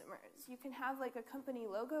customers. You can have like a company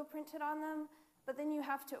logo printed on them, but then you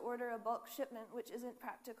have to order a bulk shipment, which isn't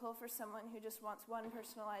practical for someone who just wants one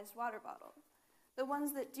personalized water bottle. The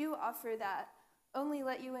ones that do offer that only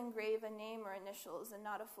let you engrave a name or initials and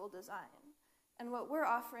not a full design. And what we're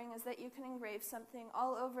offering is that you can engrave something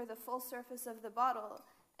all over the full surface of the bottle,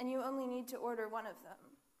 and you only need to order one of them.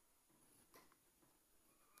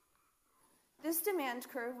 This demand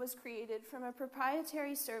curve was created from a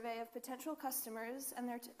proprietary survey of potential customers and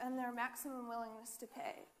their maximum willingness to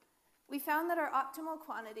pay. We found that our optimal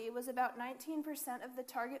quantity was about 19% of the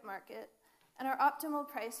target market, and our optimal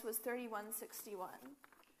price was $31.61.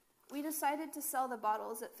 We decided to sell the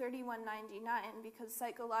bottles at $31.99 because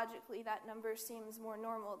psychologically that number seems more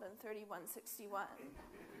normal than $31.61.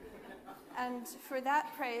 And for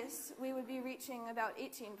that price, we would be reaching about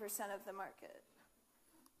 18% of the market.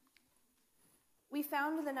 We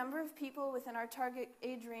found the number of people within our target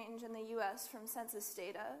age range in the US from census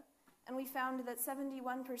data, and we found that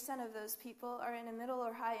 71% of those people are in a middle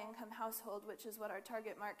or high income household, which is what our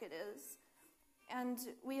target market is. And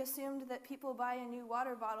we assumed that people buy a new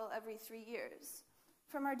water bottle every 3 years.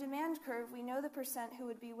 From our demand curve, we know the percent who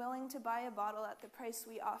would be willing to buy a bottle at the price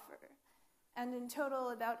we offer. And in total,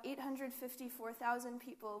 about 854,000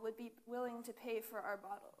 people would be willing to pay for our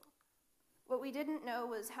bottle. What we didn't know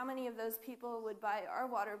was how many of those people would buy our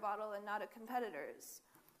water bottle and not a competitor's.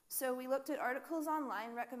 So we looked at articles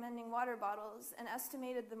online recommending water bottles and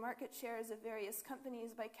estimated the market shares of various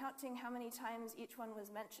companies by counting how many times each one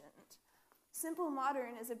was mentioned. Simple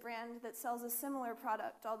Modern is a brand that sells a similar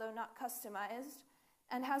product, although not customized,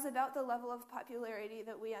 and has about the level of popularity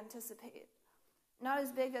that we anticipate. Not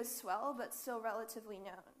as big as Swell, but still relatively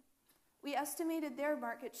known. We estimated their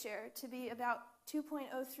market share to be about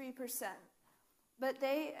 2.03%, but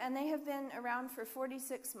they have been around for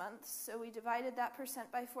 46 months, so we divided that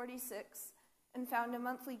percent by 46 and found a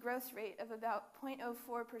monthly growth rate of about 0.04%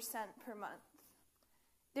 per month.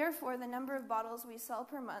 Therefore, the number of bottles we sell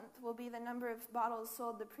per month will be the number of bottles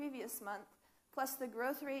sold the previous month, plus the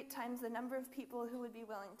growth rate times the number of people who would be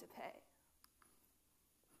willing to pay.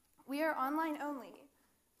 We are online only,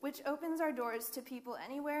 which opens our doors to people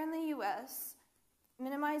anywhere in the US,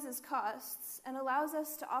 minimizes costs, and allows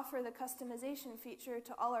us to offer the customization feature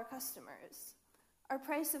to all our customers. Our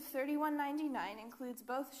price of $31.99 includes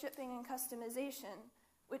both shipping and customization,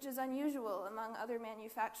 which is unusual among other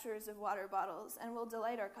manufacturers of water bottles and will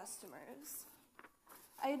delight our customers.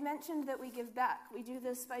 I had mentioned that we give back. We do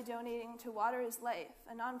this by donating to Water is Life,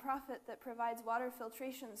 a nonprofit that provides water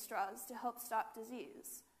filtration straws to help stop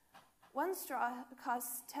disease. One straw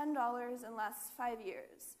costs $10 and lasts 5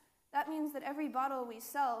 years. That means that every bottle we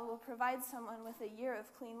sell will provide someone with a year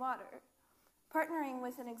of clean water. Partnering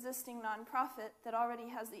with an existing nonprofit that already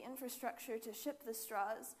has the infrastructure to ship the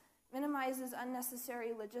straws minimizes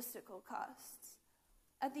unnecessary logistical costs.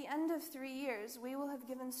 At the end of 3 years, we will have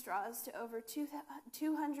given straws to over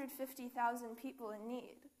 250,000 people in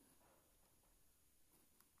need.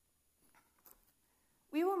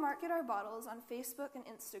 We will market our bottles on Facebook and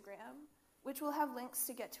Instagram, which will have links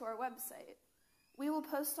to get to our website. We will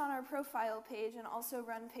post on our profile page and also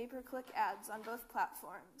run pay-per-click ads on both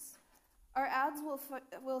platforms. Our ads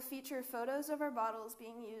will feature photos of our bottles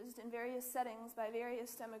being used in various settings by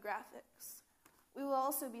various demographics. We will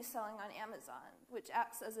also be selling on Amazon, which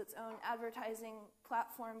acts as its own advertising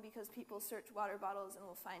platform because people search water bottles and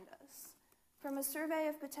will find us. From a survey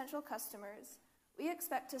of potential customers, we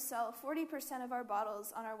expect to sell 40% of our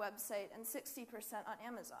bottles on our website and 60% on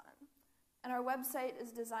Amazon. And our website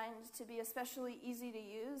is designed to be especially easy to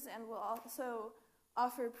use and will also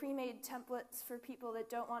offer pre-made templates for people that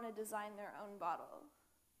don't want to design their own bottle.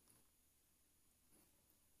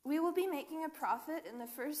 We will be making a profit in the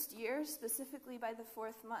first year, specifically by the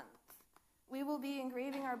 4th month. We will be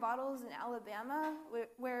engraving our bottles in Alabama,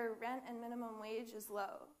 where rent and minimum wage is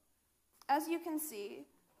low. As you can see,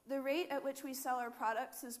 the rate at which we sell our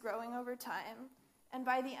products is growing over time, and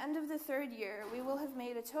by the end of the 3rd year, we will have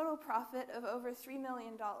made a total profit of over $3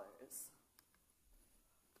 million.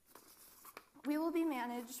 We will be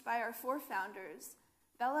managed by our 4 founders,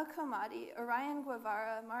 Bella Comati, Orion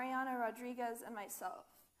Guevara, Mariana Rodriguez, and myself.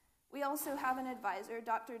 We also have an advisor,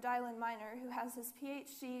 Dr. Dylan Miner, who has his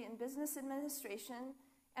PhD in business administration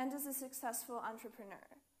and is a successful entrepreneur.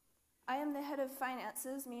 I am the head of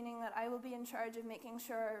finances, meaning that I will be in charge of making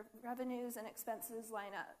sure our revenues and expenses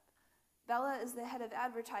line up. Bella is the head of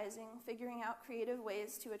advertising, figuring out creative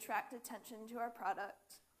ways to attract attention to our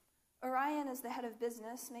product. Orion is the head of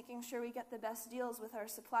business, making sure we get the best deals with our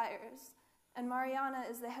suppliers. And Mariana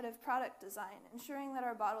is the head of product design, ensuring that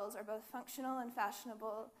our bottles are both functional and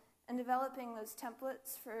fashionable, and developing those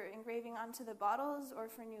templates for engraving onto the bottles or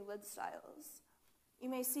for new lid styles. You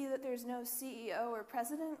may see that there's no CEO or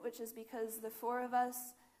president, which is because the 4 of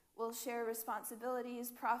us will share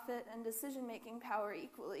responsibilities, profit, and decision-making power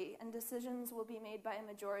equally, and decisions will be made by a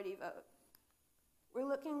majority vote. We're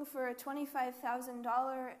looking for a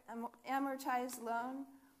 $25,000 amortized loan,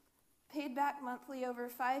 paid back monthly over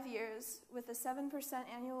 5 years with a 7%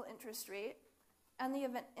 annual interest rate, and the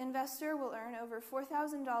investor will earn over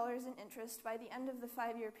 $4,000 in interest by the end of the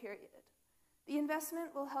 5-year period. The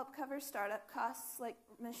investment will help cover startup costs like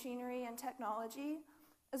machinery and technology,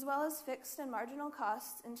 as well as fixed and marginal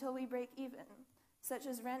costs until we break even, such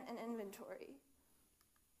as rent and inventory.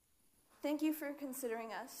 Thank you for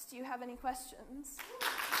considering us. Do you have any questions?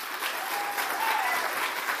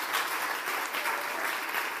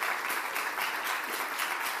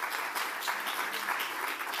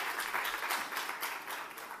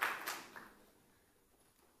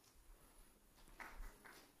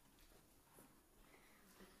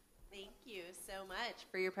 Thank you so much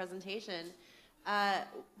for your presentation.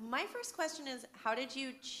 My first question is, how did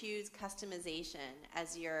you choose customization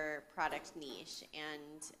as your product niche?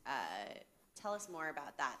 And tell us more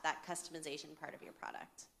about that customization part of your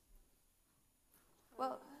product.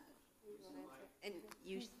 Well, and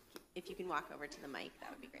you, if you can walk over to the mic, that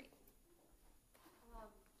would be great.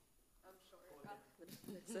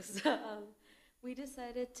 I'm short. We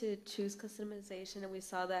decided to choose customization, and we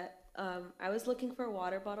saw that I was looking for a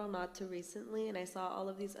water bottle not too recently, and I saw all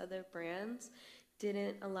of these other brands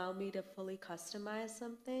didn't allow me to fully customize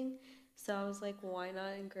something. So I was like, why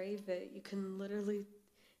not engrave it? You can literally,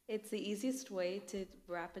 it's the easiest way to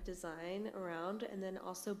wrap a design around, and then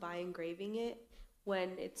also by engraving it,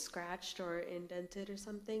 when it's scratched or indented or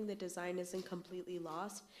something, the design isn't completely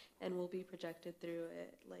lost and will be projected through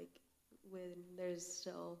it, like when there's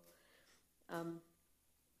still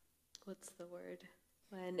what's the word?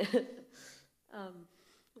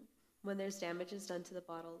 When there's damages done to the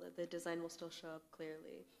bottle, the design will still show up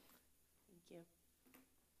clearly. Thank you.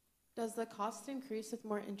 Does the cost increase with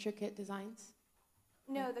more intricate designs?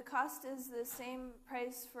 No, the cost is the same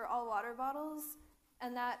price for all water bottles,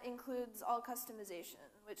 and that includes all customization,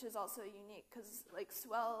 which is also unique because like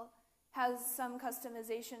Swell has some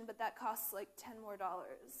customization, but that costs like $10 more,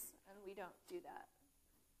 and we don't do that.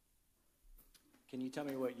 Can you tell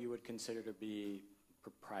me what you would consider to be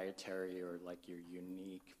proprietary or like your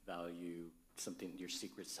unique value, something, your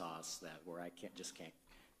secret sauce that where I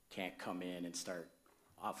can't come in and start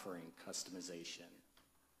offering customization?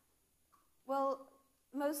 Well,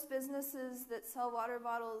 most businesses that sell water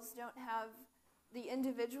bottles don't have the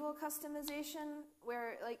individual customization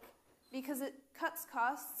where, like, because it cuts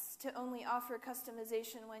costs to only offer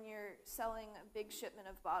customization when you're selling a big shipment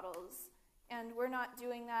of bottles. And we're not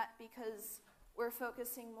doing that because we're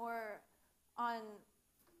focusing more on,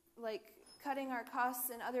 like, cutting our costs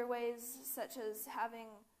in other ways, such as having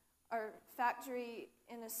our factory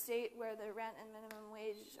in a state where the rent and minimum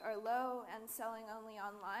wage are low and selling only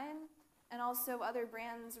online. And also other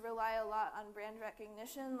brands rely a lot on brand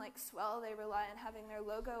recognition, like Swell, they rely on having their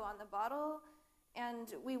logo on the bottle. And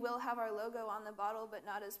we will have our logo on the bottle, but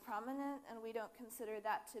not as prominent, and we don't consider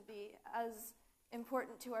that to be as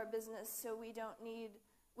important to our business, so we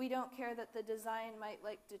don't care that the design might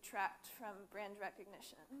like detract from brand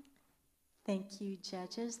recognition. Thank you,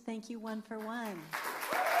 judges. Thank you, One for One.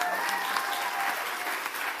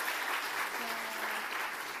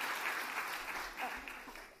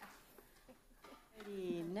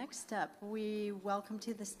 Next up, we welcome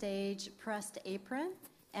to the stage Pressed Apron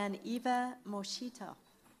and Eva Moschito.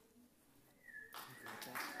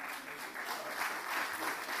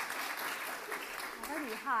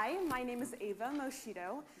 Alrighty, hi, my name is Eva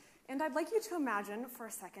Moschito, and I'd like you to imagine for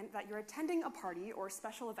a second that you're attending a party or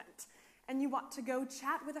special event, and you want to go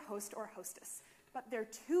chat with a host or hostess, but they're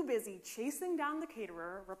too busy chasing down the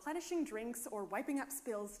caterer, replenishing drinks, or wiping up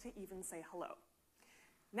spills to even say hello.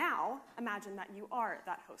 Now, imagine that you are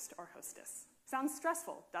that host or hostess. Sounds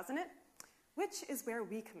stressful, doesn't it? Which is where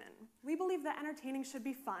we come in. We believe that entertaining should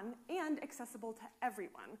be fun and accessible to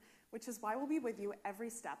everyone, which is why we'll be with you every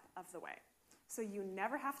step of the way. So you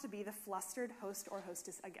never have to be the flustered host or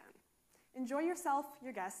hostess again. Enjoy yourself,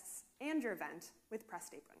 your guests, and your event with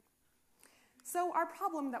Pressed Apron. So our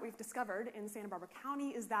problem that we've discovered in Santa Barbara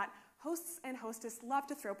County is that hosts and hostess love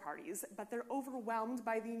to throw parties, but they're overwhelmed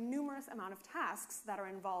by the numerous amount of tasks that are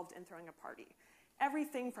involved in throwing a party.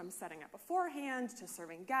 Everything from setting up beforehand, to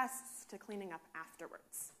serving guests, to cleaning up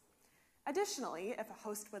afterwards. Additionally, if a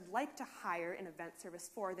host would like to hire an event service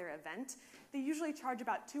for their event, they usually charge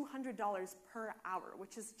about $200 per hour,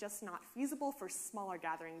 which is just not feasible for smaller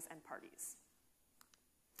gatherings and parties.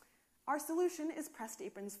 Our solution is Pressed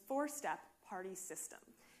Apron's 4-step party system.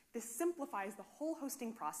 This simplifies the whole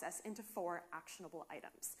hosting process into 4 actionable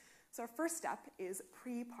items. So our first step is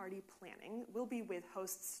pre-party planning. We'll be with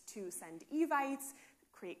hosts to send evites,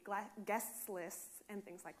 create guests lists, and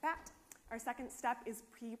things like that. Our second step is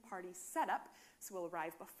pre-party setup. So we'll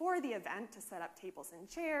arrive before the event to set up tables and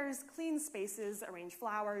chairs, clean spaces, arrange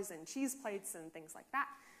flowers and cheese plates and things like that.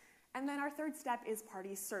 And then our third step is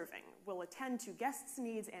party serving. We'll attend to guests'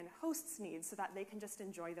 needs and hosts' needs so that they can just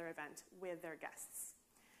enjoy their event with their guests.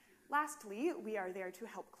 Lastly, we are there to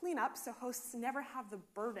help clean up so hosts never have the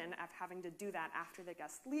burden of having to do that after the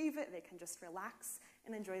guests leave. They can just relax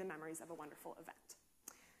and enjoy the memories of a wonderful event.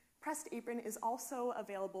 Pressed Apron is also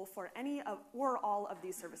available for any of or all of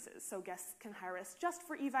these services, so guests can hire us just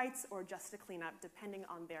for evites or just to clean up, depending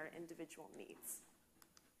on their individual needs.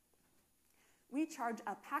 We charge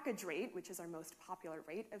a package rate, which is our most popular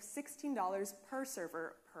rate, of $16 per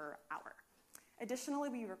server per hour. Additionally,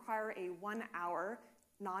 we require a 1-hour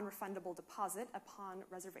non-refundable deposit upon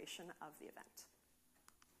reservation of the event.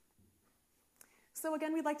 So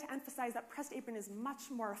again, we'd like to emphasize that Pressed Apron is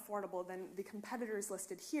much more affordable than the competitors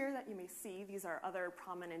listed here that you may see. These are other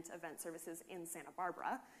prominent event services in Santa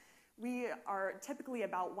Barbara. We are typically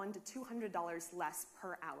about $100 to $200 less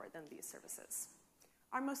per hour than these services.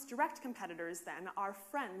 Our most direct competitors, then, are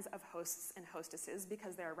friends of hosts and hostesses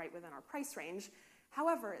because they are right within our price range.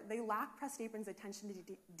 However, they lack Pressed Apron's attention to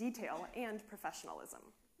detail and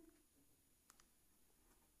professionalism.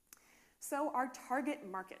 So our target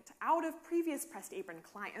market. Out of previous Pressed Apron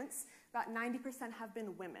clients, about 90% have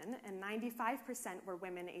been women, and 95% were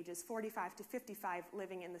women ages 45 to 55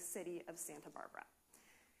 living in the city of Santa Barbara.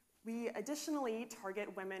 We additionally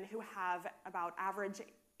target women who have about average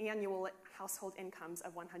annual household incomes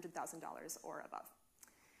of $100,000 or above.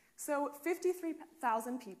 So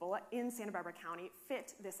 53,000 people in Santa Barbara County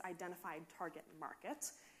fit this identified target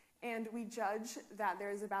market, and we judge that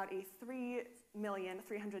there is about a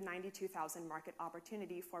 3,392,000 market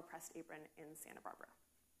opportunity for Pressed Apron in Santa Barbara.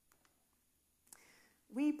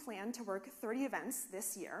 We plan to work 30 events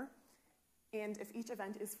this year, and if each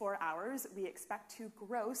event is 4 hours, we expect to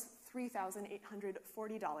gross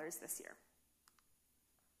 $3,840 this year.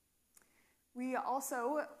 We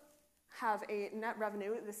also have a net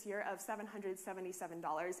revenue this year of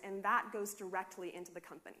 $777, and that goes directly into the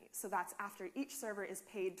company. So that's after each server is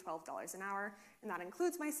paid $12 an hour, and that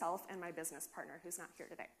includes myself and my business partner, who's not here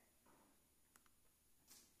today.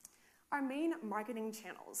 Our main marketing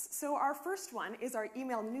channels. So our first one is our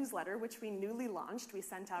email newsletter, which we newly launched. We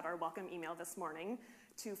sent out our welcome email this morning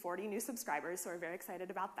to 40 new subscribers, so we're very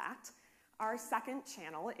excited about that. Our second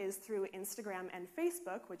channel is through Instagram and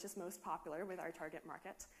Facebook, which is most popular with our target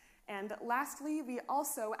market. And lastly, we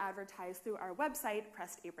also advertise through our website,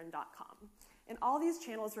 pressedapron.com. And all these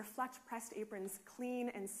channels reflect Pressed Apron's clean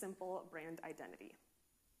and simple brand identity.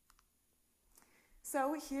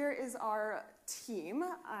 So here is our team.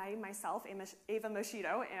 I, myself, Ava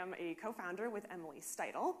Moschito, am a co-founder with Emily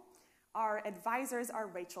Steidel. Our advisors are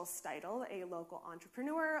Rachel Steidel, a local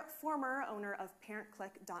entrepreneur, former owner of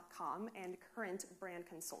ParentClick.com and current brand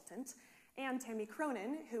consultant, and Tammy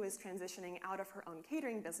Cronin, who is transitioning out of her own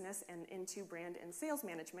catering business and into brand and sales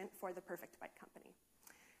management for the Perfect Bite Company.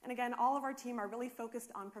 And again, all of our team are really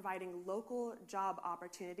focused on providing local job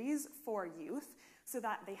opportunities for youth so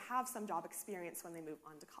that they have some job experience when they move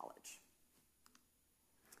on to college.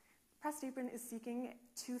 Pressed Apron is seeking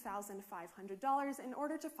 $2,500 in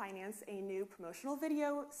order to finance a new promotional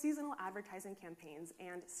video, seasonal advertising campaigns,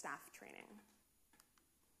 and staff training.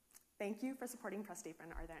 Thank you for supporting Pressed Apron.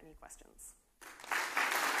 Are there any questions?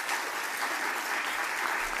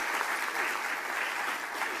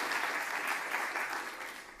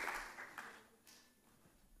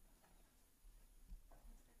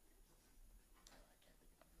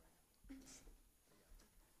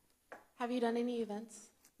 Have you done any events?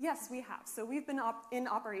 Yes, we have. So we've been in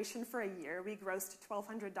operation for a year. We grossed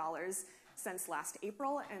 $1,200 since last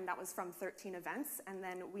April, and that was from 13 events. And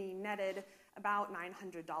then we netted about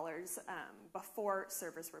 $900 before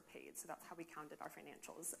servers were paid. So that's how we counted our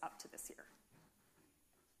financials up to this year.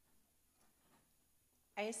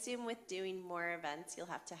 I assume with doing more events, you'll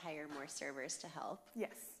have to hire more servers to help.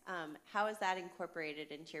 Yes. How is that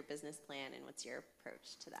incorporated into your business plan, and what's your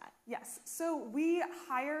approach to that? Yes. So we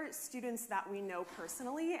hire students that we know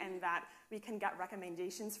personally and that we can get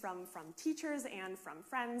recommendations from teachers and from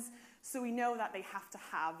friends. So we know that they have to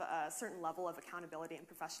have a certain level of accountability and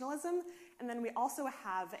professionalism. And then we also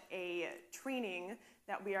have a training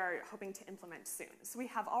that we are hoping to implement soon. So we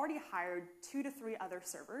have already hired 2 to 3 other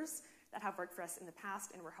servers that have worked for us in the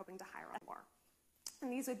past, and we're hoping to hire more.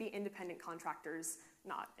 And these would be independent contractors,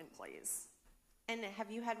 not employees. And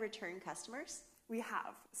have you had return customers? We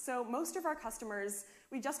have. So most of our customers,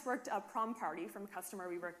 we just worked a prom party from a customer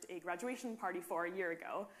we worked a graduation party for a year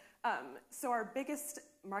ago. So our biggest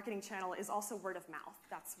marketing channel is also word of mouth.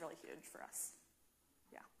 That's really huge for us.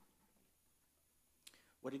 Yeah.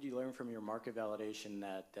 What did you learn from your market validation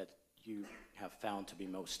that you have found to be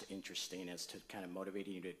most interesting as to kind of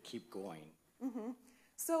motivating you to keep going? Mm-hmm.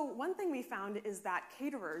 So one thing we found is that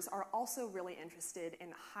caterers are also really interested in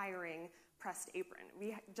hiring Pressed Apron.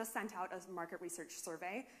 We just sent out a market research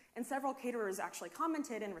survey, and several caterers actually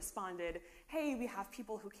commented and responded, hey, we have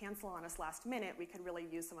people who cancel on us last minute. We could really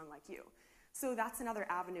use someone like you. So that's another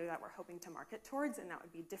avenue that we're hoping to market towards, and that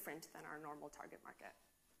would be different than our normal target market.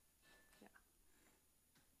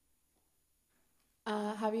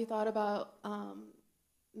 Yeah. Have you thought about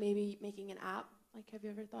maybe making an app? Like, have you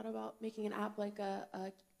ever thought about making an app like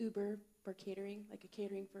a Uber for catering, like a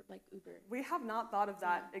catering for like Uber? We have not thought of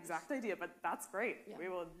that exact idea, but that's great. Yeah. We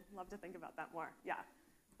would love to think about that more. Yeah.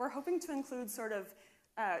 We're hoping to include sort of,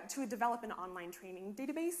 to develop an online training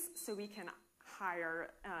database so we can hire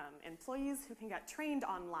employees who can get trained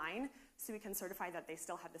online so we can certify that they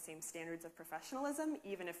still have the same standards of professionalism,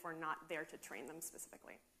 even if we're not there to train them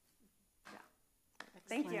specifically. Yeah.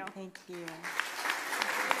 Excellent. Thank you. Thank you.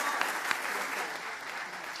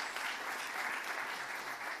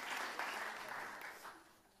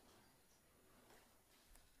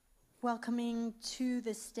 Welcoming to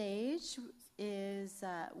the stage is,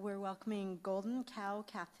 we're welcoming Golden Cow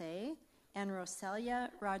Cafe and Roselia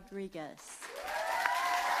Rodriguez.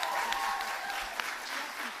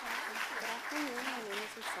 Good afternoon, my name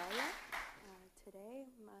is Roselia.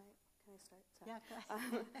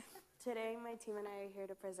 Today my team and I are here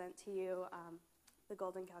to present to you the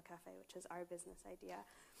Golden Cow Cafe, which is our business idea.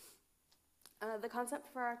 The concept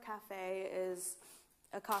for our cafe is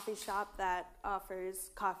a coffee shop that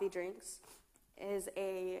offers coffee drinks, is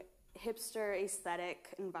a hipster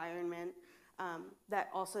aesthetic environment that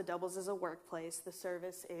also doubles as a workplace. The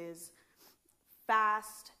service is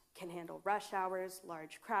fast, can handle rush hours,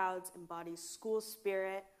 large crowds, embodies school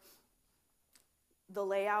spirit. The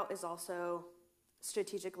layout is also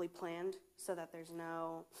strategically planned so that there's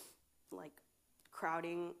no like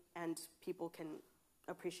crowding and people can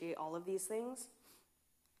appreciate all of these things.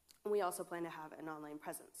 We also plan to have an online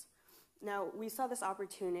presence. Now, we saw this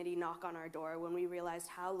opportunity knock on our door when we realized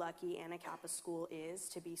how lucky Anacapa School is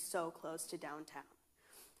to be so close to downtown.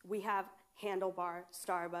 We have Handlebar,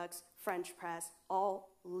 Starbucks, French Press, all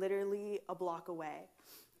literally a block away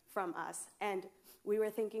from us. And we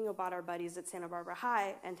were thinking about our buddies at Santa Barbara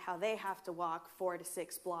High and how they have to walk 4 to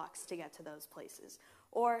 6 blocks to get to those places.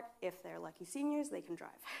 Or if they're lucky seniors, they can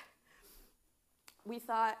drive. We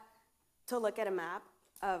thought to look at a map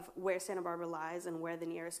of where Santa Barbara lies and where the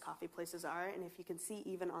nearest coffee places are. And if you can see,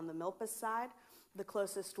 even on the Milpas side, the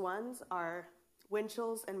closest ones are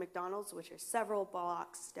Winchell's and McDonald's, which are several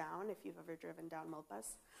blocks down if you've ever driven down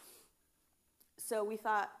Milpas. So we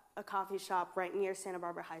thought a coffee shop right near Santa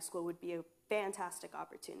Barbara High School would be a fantastic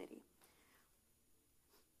opportunity.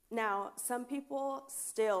 Now, some people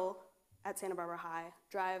still at Santa Barbara High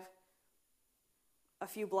drive a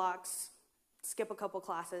few blocks, skip a couple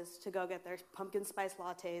classes to go get their pumpkin spice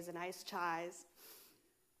lattes and iced chais.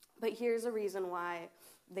 But here's a reason why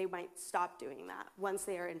they might stop doing that once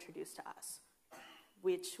they are introduced to us,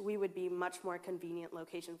 which we would be much more convenient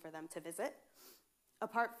location for them to visit.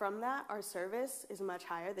 Apart from that, our service is much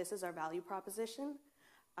higher. This is our value proposition.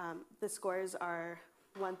 The scores are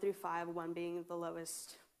 1 through 5, 1 being the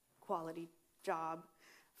lowest quality job,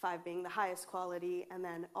 5 being the highest quality, and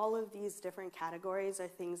then all of these different categories are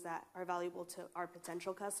things that are valuable to our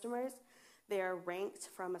potential customers. They are ranked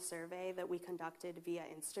from a survey that we conducted via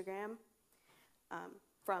Instagram,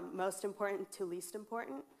 from most important to least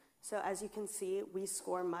important. So as you can see, we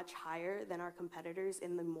score much higher than our competitors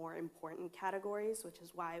in the more important categories, which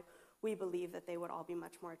is why we believe that they would all be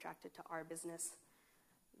much more attracted to our business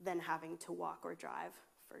than having to walk or drive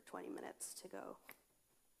for 20 minutes to go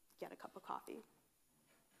get a cup of coffee.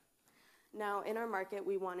 Now, in our market,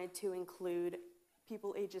 we wanted to include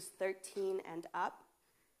people ages 13 and up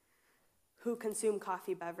who consume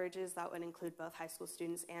coffee beverages. That would include both high school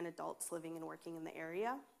students and adults living and working in the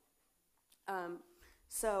area.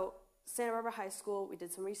 So Santa Barbara High School, we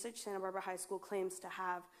did some research. Santa Barbara High School claims to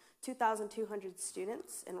have 2,200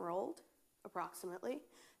 students enrolled, approximately.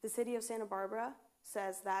 The city of Santa Barbara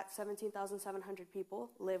says that 17,700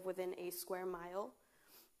 people live within a square mile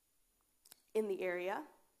in the area.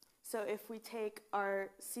 So if we take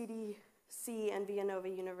our CDC and Villanova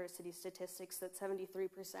University statistics that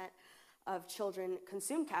 73% of children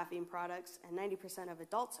consume caffeine products and 90% of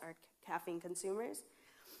adults are caffeine consumers,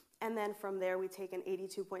 and then from there we take an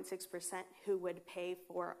 82.6% who would pay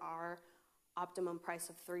for our optimum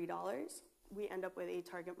price of $3, we end up with a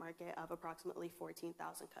target market of approximately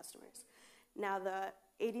 14,000 customers. Now the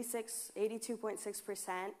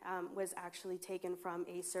 82.6% was actually taken from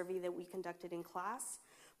a survey that we conducted in class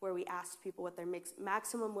where we asked people what their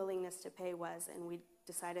maximum willingness to pay was, and we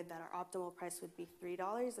decided that our optimal price would be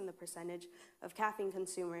 $3, and the percentage of caffeine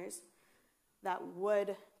consumers that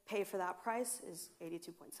would pay for that price is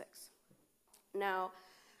 82.6. Now,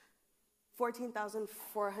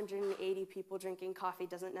 14,480 people drinking coffee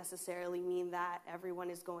doesn't necessarily mean that everyone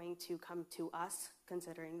is going to come to us,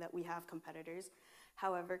 considering that we have competitors.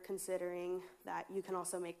 However, considering that you can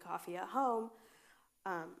also make coffee at home,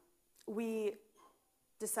 we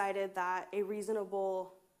decided that a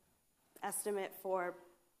reasonable estimate for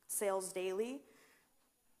sales daily,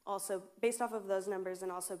 also based off of those numbers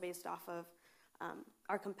and also based off of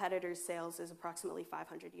our competitors' sales, is approximately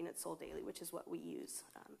 500 units sold daily, which is what we use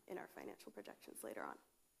in our financial projections later on.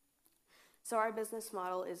 So our business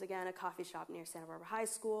model is, again, a coffee shop near Santa Barbara High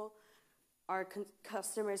School. Our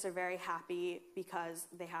customers are very happy because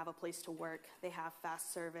they have a place to work, they have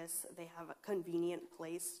fast service, they have a convenient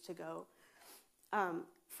place to go.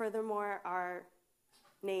 Furthermore, our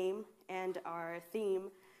name and our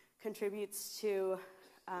theme contributes to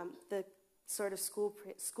the sort of school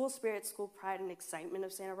spirit, school pride, and excitement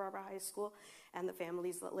of Santa Barbara High School and the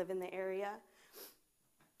families that live in the area.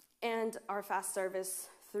 And our fast service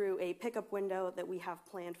through a pickup window that we have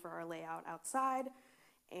planned for our layout outside,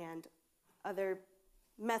 and other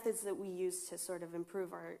methods that we use to sort of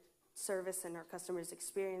improve our service and our customers'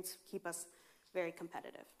 experience keep us very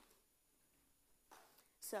competitive.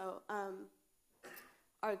 So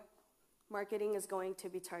our marketing is going to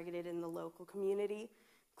be targeted in the local community,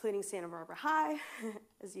 including Santa Barbara High.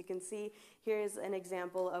 As you can see, here's an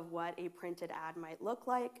example of what a printed ad might look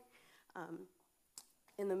like.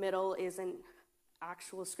 In the middle is an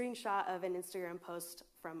actual screenshot of an Instagram post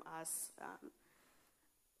from us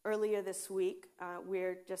earlier this week.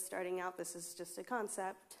 We're just starting out. This is just a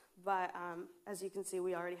concept, but as you can see,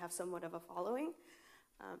 we already have somewhat of a following.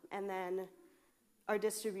 And then our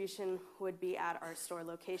distribution would be at our store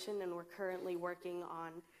location, and we're currently working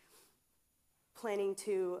on planning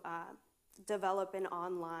to develop an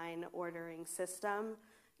online ordering system,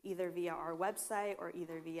 either via our website or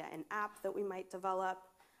either via an app that we might develop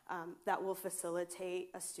that will facilitate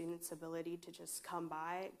a student's ability to just come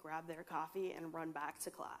by, grab their coffee, and run back to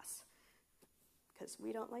class. Because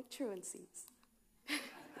we don't like truancies.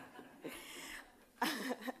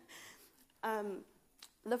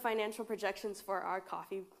 The financial projections for our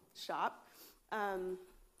coffee shop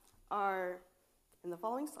are in the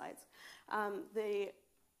following slides. The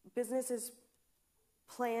business is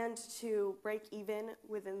planned to break even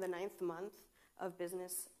within the 9th month of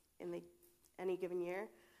business in any given year.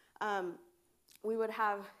 We would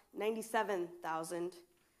have 97,000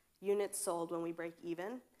 units sold when we break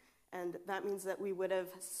even, and that means that we would have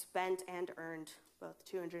spent and earned both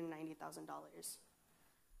 $290,000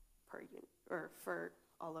 per unit, or for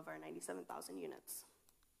all of our 97,000 units.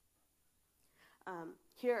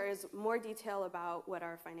 Here is more detail about what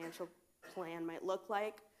our financial plan might look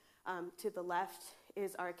like. To the left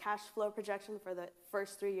is our cash flow projection for the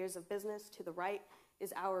first 3 years of business. To the right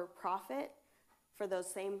is our profit for those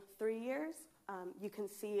same 3 years. You can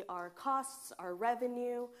see our costs, our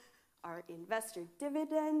revenue, our investor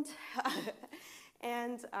dividend,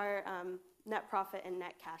 and our net profit and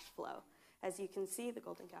net cash flow. As you can see, the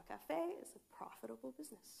Golden Cow Cafe is a profitable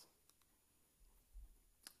business.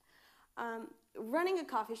 Running a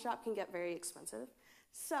coffee shop can get very expensive,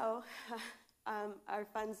 so our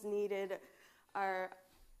funds needed are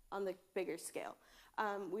on the bigger scale.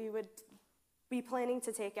 We would be planning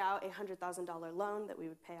to take out a $100,000 loan that we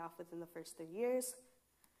would pay off within the first 3 years.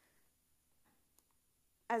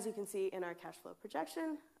 As you can see in our cash flow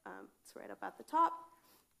projection, it's right up at the top.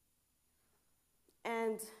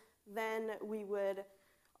 And then we would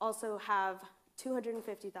also have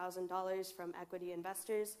 $250,000 from equity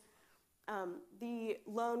investors. The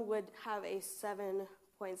loan would have a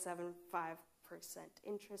 7.75%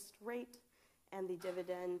 interest rate, and the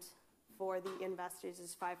dividend for the investors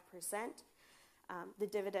is 5%. The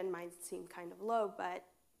dividend might seem kind of low, but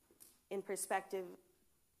in perspective,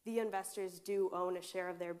 the investors do own a share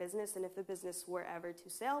of their business, and if the business were ever to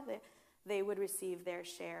sell, they would receive their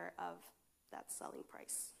share of that selling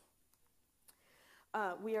price.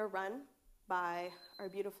 We are run by our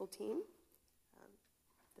beautiful team.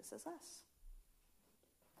 This is us.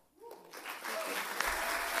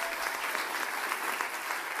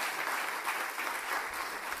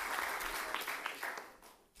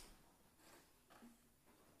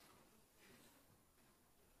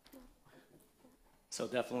 So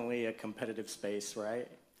definitely a competitive space, right?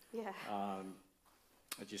 Yeah.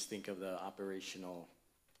 I just think of the operational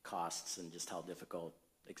costs and just how difficult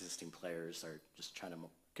existing players are just trying to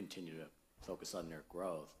continue to focus on their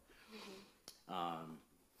growth. Mm-hmm.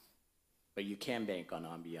 But you can bank on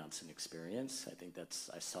ambiance and experience. I think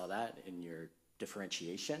I saw that in your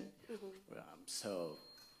differentiation. Mm-hmm. So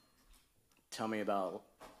tell me about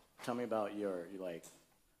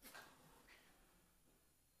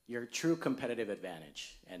your true competitive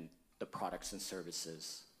advantage and the products and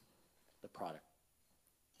services,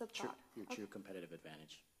 your true competitive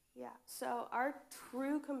advantage. Yeah, so our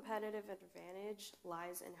true competitive advantage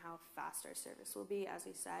lies in how fast our service will be. As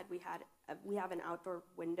we said, we have an outdoor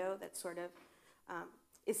window that sort of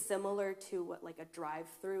is similar to what like a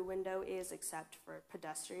drive-through window is, except for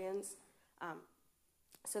pedestrians.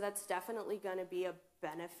 So that's definitely going to be a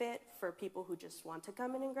benefit for people who just want to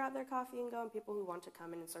come in and grab their coffee and go, and people who want to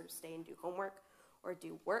come in and sort of stay and do homework or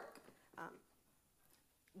do work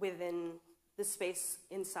within the space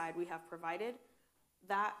inside we have provided.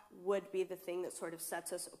 That would be the thing that sort of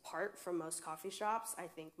sets us apart from most coffee shops. I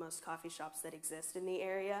think most coffee shops that exist in the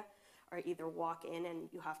area are either walk in and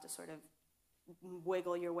you have to sort of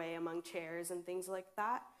wiggle your way among chairs and things like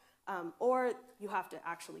that, or you have to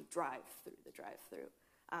actually drive through the drive-through.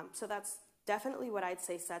 So that's definitely what I'd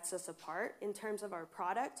say sets us apart. In terms of our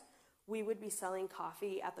product, we would be selling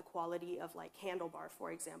coffee at the quality of like Handlebar,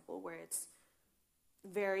 for example, where it's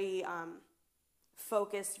very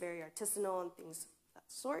focused, very artisanal and things of that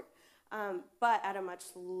sort, but at a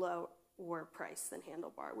much lower price than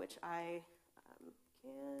Handlebar, which I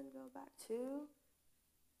can go back to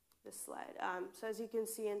this slide. So as you can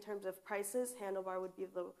see in terms of prices, Handlebar would be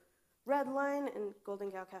the red line and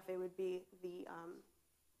Golden Cow Cafe would be the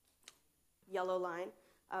yellow line.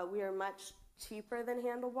 We are much cheaper than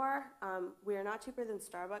Handlebar. We are not cheaper than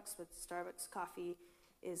Starbucks, but Starbucks coffee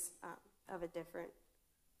is of a different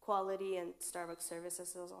quality, and Starbucks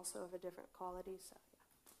services is also of a different quality. So, yeah.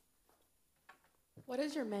 What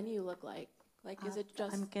does your menu look like? Like, is it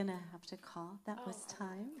just... I'm going to have to call. That was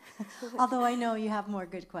time. Although I know you have more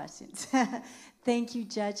good questions. Thank you,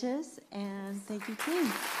 judges, and thank you,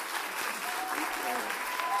 team.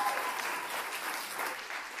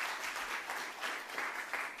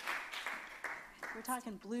 We're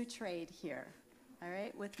talking Blue Trade here, all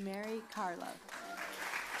right, with Mary Carlo.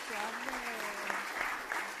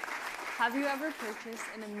 Have you ever purchased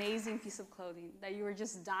an amazing piece of clothing that you were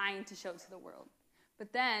just dying to show to the world?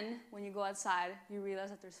 But then, when you go outside, you realize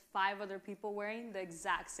that there's 5 other people wearing the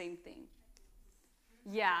exact same thing.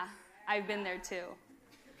 Yeah, I've been there too.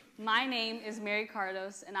 My name is Mary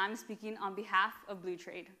Carlos, and I'm speaking on behalf of Blue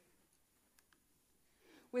Trade.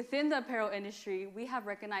 Within the apparel industry, we have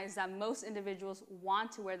recognized that most individuals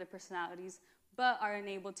want to wear their personalities, but are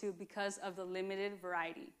unable to because of the limited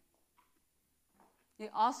variety. It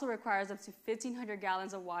also requires up to 1,500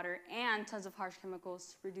 gallons of water and tons of harsh chemicals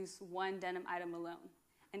to produce one denim item alone.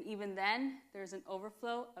 And even then, there's an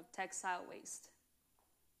overflow of textile waste.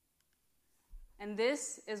 And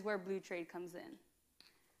this is where Blue Trade comes in.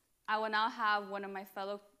 I will now have one of my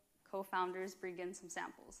fellow co-founders bring in some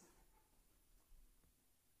samples.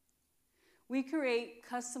 We create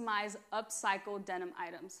customized, upcycled denim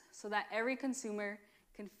items so that every consumer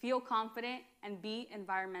can feel confident and be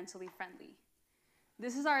environmentally friendly.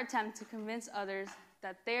 This is our attempt to convince others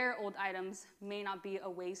that their old items may not be a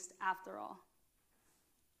waste after all.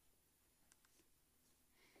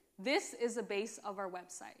 This is the base of our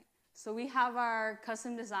website. So we have our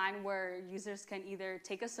custom design where users can either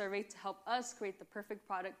take a survey to help us create the perfect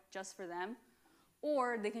product just for them,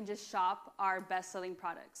 or they can just shop our best-selling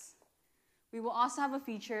products. We will also have a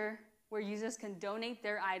feature where users can donate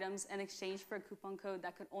their items in exchange for a coupon code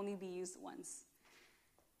that could only be used once.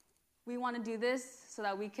 We want to do this so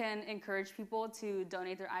that we can encourage people to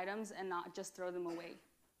donate their items and not just throw them away.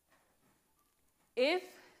 If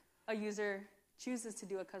a user chooses to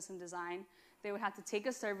do a custom design, they would have to take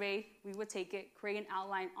a survey, we would take it, create an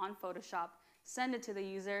outline on Photoshop, send it to the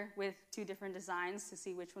user with 2 different designs to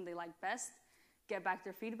see which one they like best, get back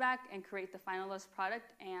their feedback, and create the finalized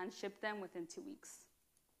product and ship them within 2 weeks.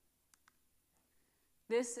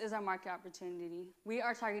 This is our market opportunity. We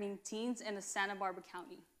are targeting teens in the Santa Barbara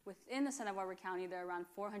County. Within the Santa Barbara County, there are around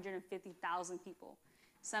 450,000 people,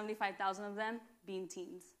 75,000 of them being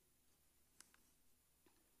teens.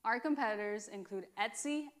 Our competitors include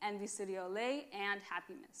Etsy, Envy Studio Lay, and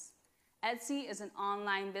Happy Miss. Etsy is an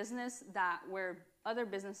online business where other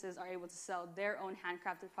businesses are able to sell their own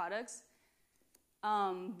handcrafted products,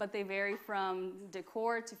 but they vary from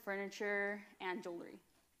decor to furniture and jewelry.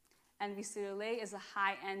 Envy Studio Lay is a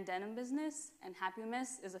high-end denim business, and Happy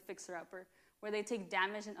Miss is a fixer-upper, where they take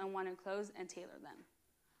damaged and unwanted clothes and tailor them.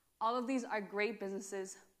 All of these are great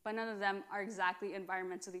businesses, but none of them are exactly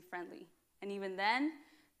environmentally friendly. And even then,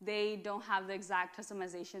 they don't have the exact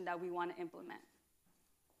customization that we want to implement.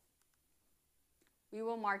 We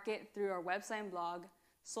will market through our website and blog,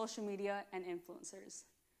 social media, and influencers.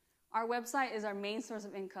 Our website is our main source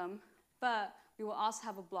of income, but we will also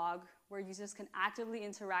have a blog where users can actively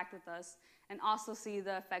interact with us and also see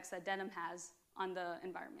the effects that denim has on the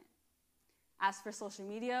environment. As for social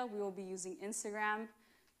media, we will be using Instagram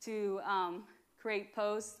to create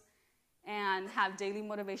posts and have daily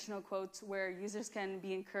motivational quotes where users can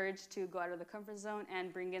be encouraged to go out of the comfort zone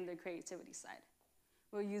and bring in their creativity side.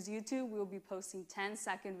 We'll use YouTube. We'll be posting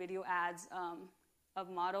 10-second video ads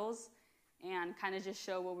of models and kind of just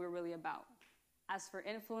show what we're really about. As for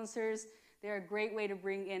influencers, they're a great way to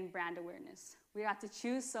bring in brand awareness. We have to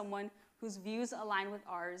choose someone whose views align with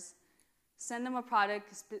ours, send them a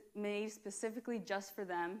product made specifically just for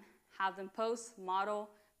them, have them post, model,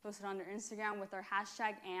 post it on their Instagram with our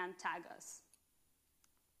hashtag, and tag us.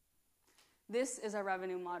 This is our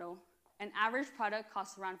revenue model. An average product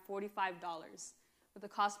costs around $45, with a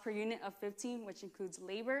cost per unit of $15, which includes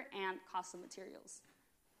labor and cost of materials.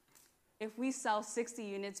 If we sell 60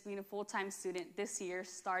 units being a full-time student this year,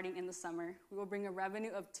 starting in the summer, we will bring a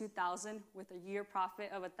revenue of $2,000 with a year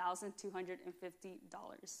profit of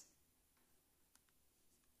 $1,250.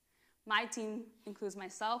 My team includes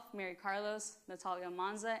myself, Mary Carlos, Natalia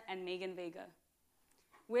Monza, and Megan Vega,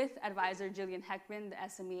 with advisor Jillian Heckman, the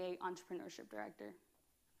SMEA Entrepreneurship Director.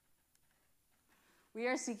 We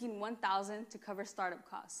are seeking $1,000 to cover startup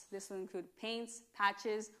costs. This will include paints,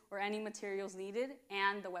 patches, or any materials needed,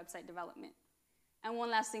 and the website development. And one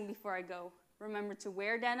last thing before I go, remember to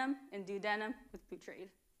wear denim and do denim with Blue Trade.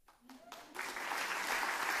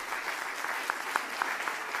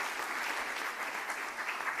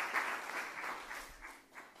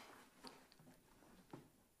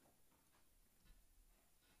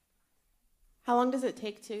 How long does it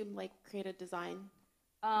take to create a design?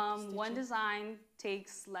 One design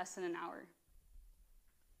takes less than an hour.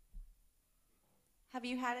 Have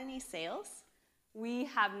you had any sales? We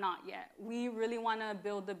have not yet. We really want to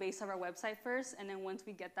build the base of our website first, and then once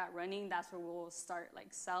we get that running, that's where we'll start like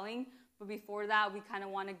selling. But before that, we kind of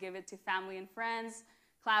want to give it to family and friends,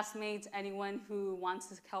 classmates, anyone who wants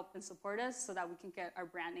to help and support us so that we can get our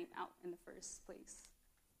brand name out in the first place.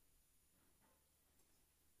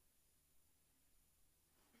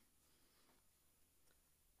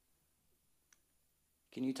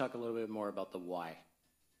 Can you talk a little bit more about the why?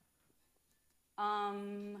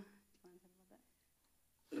 The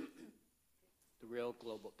real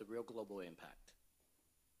global impact.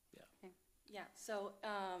 Yeah. Okay. Yeah. So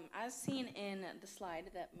as seen in the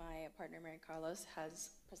slide that my partner Mary Carlos has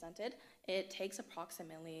presented, it takes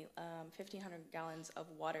approximately 1,500 gallons of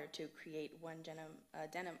water to create one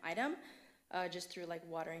denim item, just through like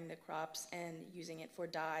watering the crops and using it for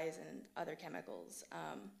dyes and other chemicals.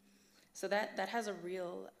 So that has a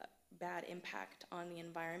real bad impact on the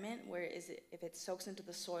environment, where if it soaks into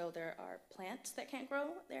the soil, there are plants that can't grow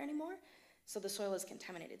there anymore, so the soil is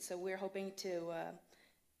contaminated. So we're hoping to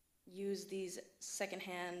use these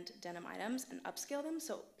secondhand denim items and upscale them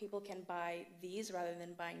so people can buy these rather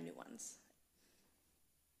than buying new ones.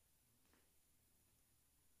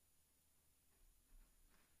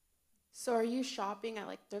 So are you shopping at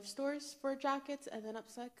like thrift stores for jackets and then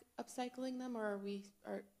upcycling them, or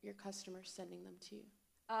are your customers sending them to you?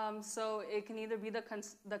 So it can either be the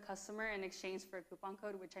customer in exchange for a coupon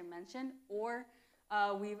code, which I mentioned, or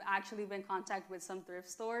we've actually been in contact with some thrift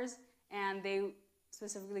stores, and they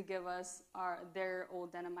specifically give us their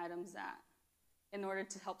old denim items in order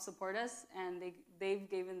to help support us, and they've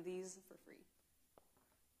given these for free.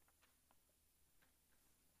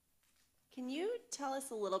 Can you tell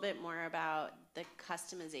us a little bit more about the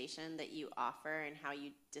customization that you offer and how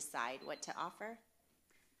you decide what to offer?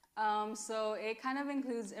 So it kind of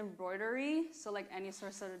includes embroidery, so like any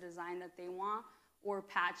sort of design that they want, or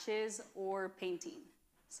patches, or painting.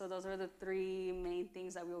 So those are the three main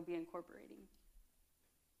things that we will be incorporating.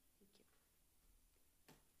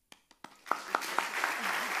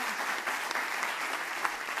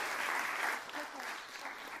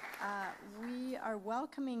 We are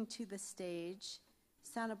welcoming to the stage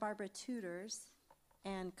Santa Barbara Tutors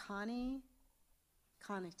and Connie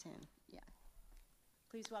Connaughton. Yeah.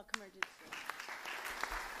 Please welcome her to the stage.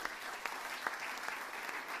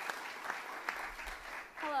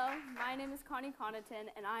 Hello, my name is Connie Connaughton,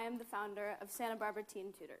 and I am the founder of Santa Barbara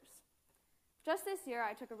Teen Tutors. Just this year,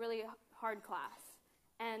 I took a really hard class,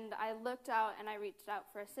 and I looked out and I reached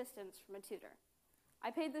out for assistance from a tutor. I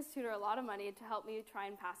paid this tutor a lot of money to help me try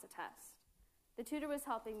and pass a test. The tutor was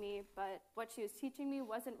helping me, but what she was teaching me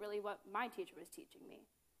wasn't really what my teacher was teaching me.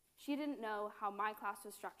 She didn't know how my class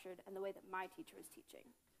was structured and the way that my teacher was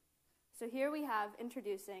teaching. So here we have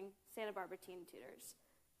introducing Santa Barbara Teen Tutors,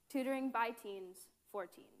 tutoring by teens for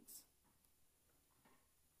teens.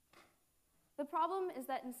 The problem is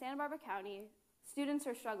that in Santa Barbara County, students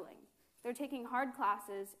are struggling. They're taking hard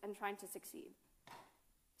classes and trying to succeed.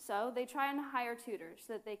 So they try and hire tutors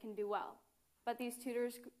so that they can do well. But these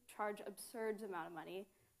tutors charge absurd amount of money,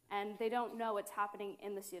 and they don't know what's happening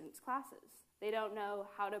in the students' classes. They don't know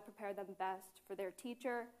how to prepare them best for their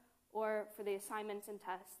teacher or for the assignments and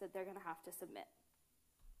tests that they're going to have to submit.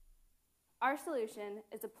 Our solution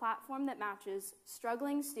is a platform that matches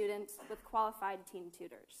struggling students with qualified teen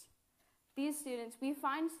tutors. We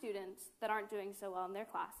find students that aren't doing so well in their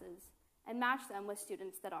classes and match them with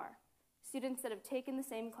students that are. Students that have taken the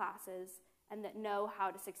same classes and that know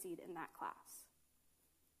how to succeed in that class.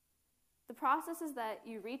 The process is that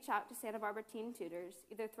you reach out to Santa Barbara Teen Tutors,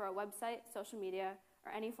 either through our website, social media,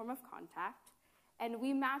 or any form of contact, and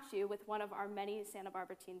we match you with one of our many Santa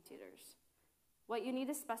Barbara Teen Tutors. What you need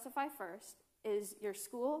to specify first is your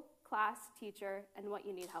school, class, teacher, and what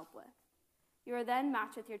you need help with. You are then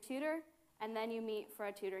matched with your tutor, and then you meet for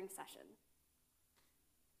a tutoring session.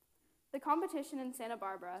 The competition in Santa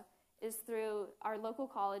Barbara is through our local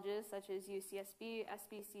colleges such as UCSB,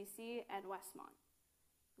 SBCC, and Westmont.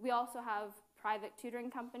 We also have private tutoring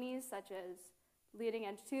companies such as Leading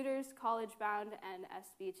Edge Tutors, College Bound, and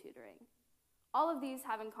SB Tutoring. All of these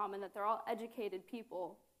have in common that they're all educated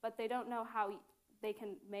people, but they don't know how they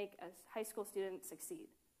can make a high school student succeed.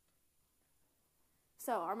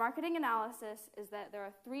 So our marketing analysis is that there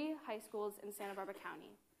are 3 high schools in Santa Barbara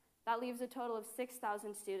County. That leaves a total of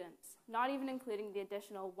 6,000 students, not even including the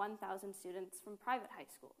additional 1,000 students from private high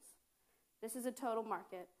schools. This is a total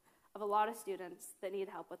market of a lot of students that need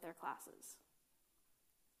help with their classes.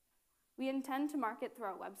 We intend to market through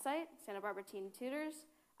our website, Santa Barbara Teen Tutors,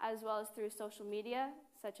 as well as through social media,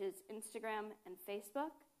 such as Instagram and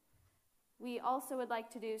Facebook. We also would like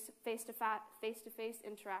to do face-to-face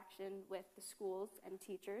interaction with the schools and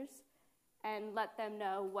teachers and let them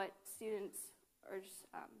know what students,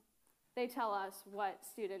 they tell us what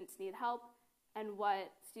students need help and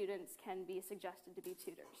what students can be suggested to be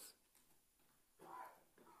tutors.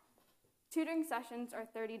 Tutoring sessions are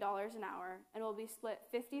 $30 an hour and will be split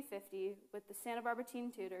 50-50 with the Santa Barbara Teen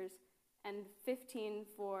Tutors and 15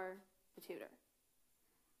 for the tutor.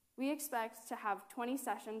 We expect to have 20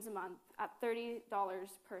 sessions a month at $30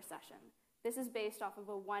 per session. This is based off of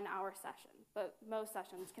a 1-hour session, but most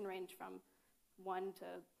sessions can range from 1 to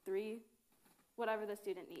 3, whatever the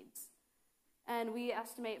student needs. And we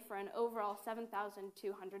estimate for an overall $7,200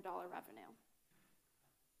 revenue.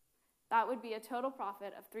 That would be a total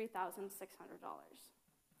profit of $3,600.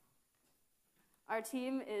 Our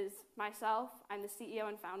team is myself, I'm the CEO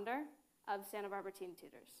and founder of Santa Barbara Teen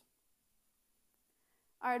Tutors.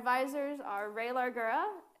 Our advisors are Ray Largura,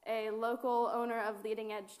 a local owner of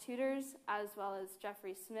Leading Edge Tutors, as well as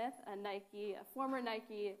Jeffrey Smith, a former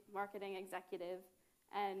Nike marketing executive,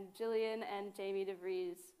 and Jillian and Jamie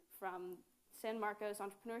DeVries from San Marcos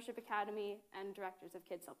Entrepreneurship Academy and directors of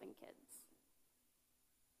Kids Helping Kids.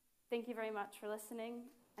 Thank you very much for listening.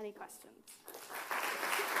 Any questions?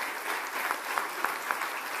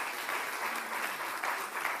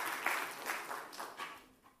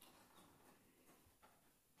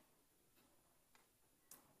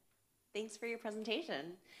 Thanks for your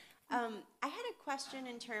presentation. I had a question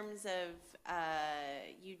in terms of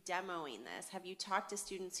you demoing this. Have you talked to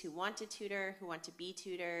students who want to tutor, who want to be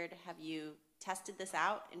tutored? Have you tested this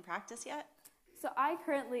out in practice yet? So I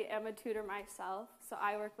currently am a tutor myself. So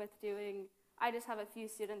I just have a few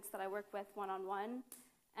students that I work with one-on-one.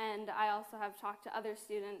 And I also have talked to other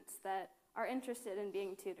students that are interested in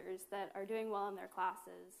being tutors, that are doing well in their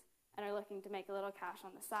classes and are looking to make a little cash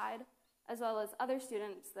on the side, as well as other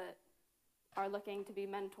students that are looking to be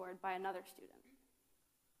mentored by another student.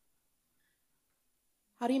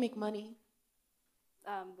 How do you make money?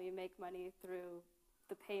 We make money through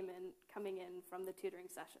the payment coming in from the tutoring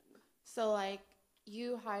session. So like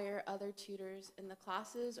you hire other tutors in the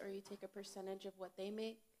classes, or you take a percentage of what they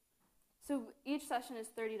make? So each session is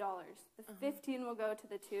 $30. The 15 will go to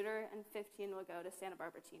the tutor and 15 will go to Santa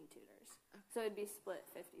Barbara Teen Tutors. So it'd be split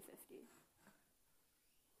 50-50.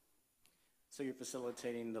 So you're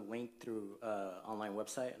facilitating the link through online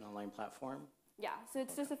website and online platform? Yeah, so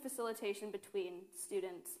it's just a facilitation between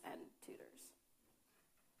students and tutors.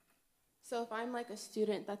 So if I'm like a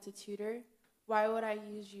student that's a tutor, why would I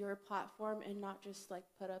use your platform and not just like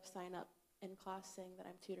sign up in class saying that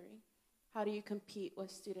I'm tutoring? How do you compete with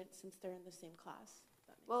students since they're in the same class?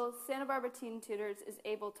 Well, Santa Barbara Teen Tutors is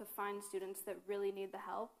able to find students that really need the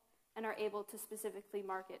help and are able to specifically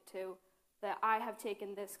market to that I have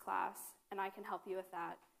taken this class and I can help you with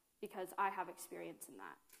that because I have experience in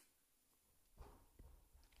that.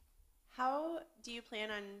 How do you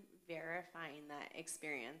plan on verifying that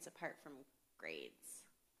experience apart from grades?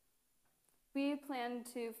 We plan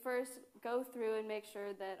to first go through and make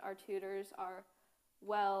sure that our tutors are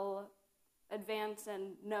well advanced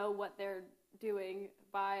and know what they're doing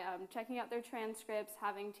by checking out their transcripts,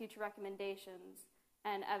 having teacher recommendations,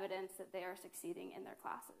 and evidence that they are succeeding in their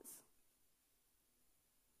classes.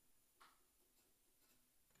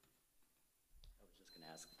 I was just going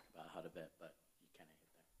to ask about how to bet, but you kind of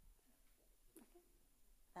hit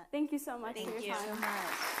there. Thank you so much for your time. Thank you so much.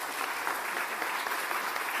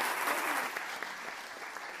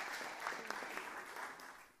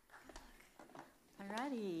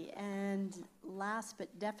 Alrighty, and last but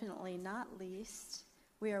definitely not least,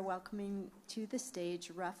 we are welcoming to the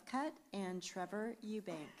stage Rough Cut and Trevor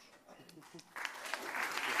Eubank.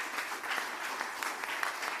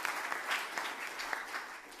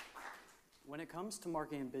 When it comes to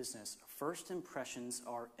marketing and business, first impressions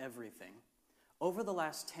are everything. Over the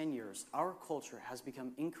last 10 years, our culture has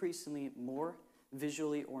become increasingly more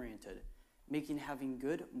visually oriented, making having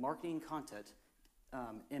good marketing content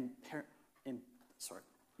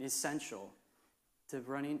essential to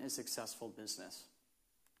running a successful business.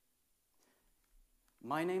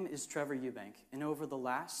 My name is Trevor Eubank, and over the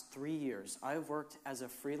last 3 years, I have worked as a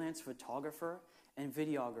freelance photographer and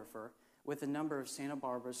videographer with a number of Santa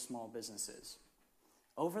Barbara's small businesses.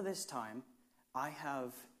 Over this time, I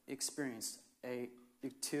have experienced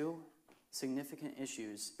two significant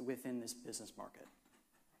issues within this business market.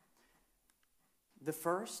 The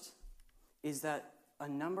first is that a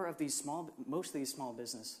number of these most of these small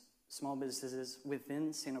businesses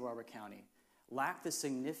within Santa Barbara County lack the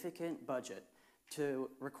significant budget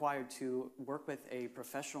required to work with a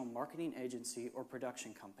professional marketing agency or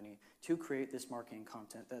production company to create this marketing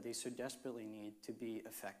content that they so desperately need to be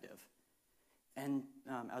effective. And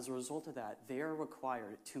as a result of that, they are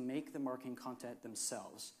required to make the marketing content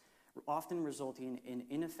themselves, often resulting in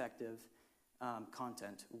ineffective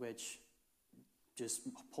content, which just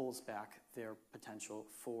pulls back their potential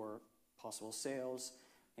for possible sales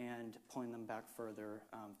and pulling them back further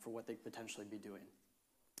for what they could potentially be doing.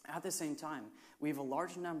 At the same time, we have a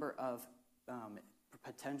large number of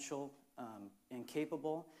potential and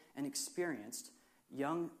capable and experienced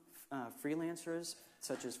young freelancers,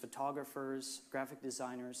 such as photographers, graphic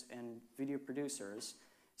designers, and video producers,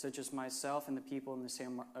 such as myself and the people in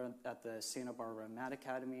at the Santa Barbara Mat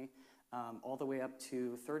Academy, all the way up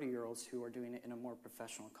to 30-year-olds who are doing it in a more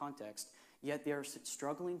professional context, yet they are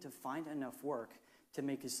struggling to find enough work to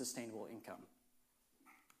make a sustainable income.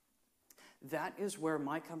 That is where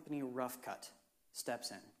my company, Rough Cut, steps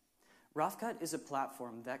in. Rough Cut is a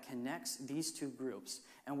platform that connects these two groups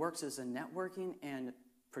and works as a networking and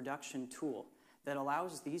production tool that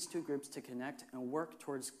allows these two groups to connect and work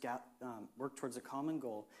towards a common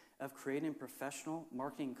goal of creating professional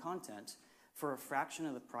marketing content for a fraction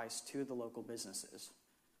of the price to the local businesses.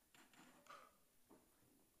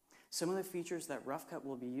 Some of the features that Rough Cut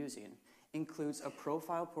will be using includes a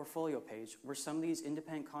profile portfolio page where some of these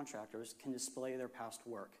independent contractors can display their past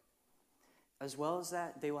work. As well as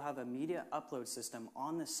that, they will have a media upload system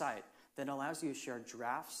on the site that allows you to share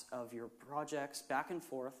drafts of your projects back and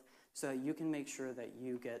forth so that you can make sure that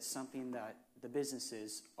you get something that the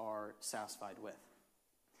businesses are satisfied with.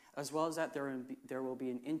 As well as that, there will be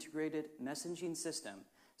an integrated messaging system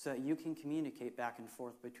so that you can communicate back and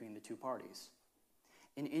forth between the two parties.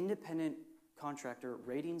 An independent contractor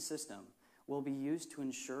rating system will be used to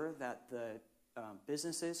ensure that the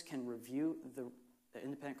businesses can review the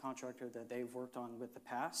independent contractor that they've worked on with the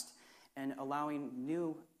past and allowing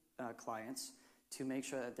new clients to make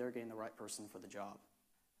sure that they're getting the right person for the job.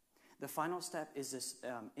 The final step is this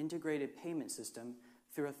integrated payment system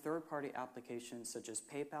through a third-party application such as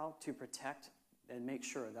PayPal to protect and make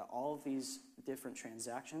sure that all of these different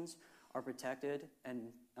transactions are protected and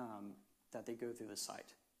that they go through the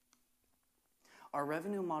site. Our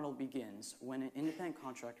revenue model begins when an independent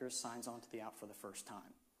contractor signs onto the app for the first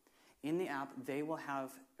time. In the app, they will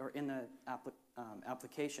have, or in the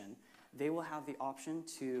application, they will have the option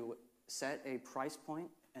to set a price point,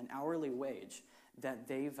 an hourly wage that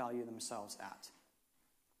they value themselves at.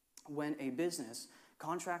 When a business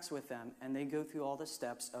contracts with them and they go through all the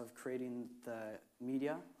steps of creating the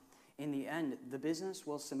media, in the end, the business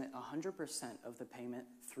will submit 100% of the payment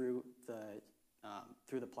through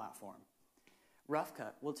the platform. Rough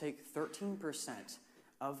Cut will take 13%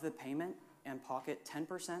 of the payment and pocket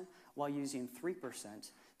 10% while using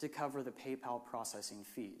 3% to cover the PayPal processing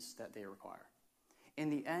fees that they require. In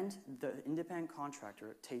the end, the independent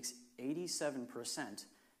contractor takes 87%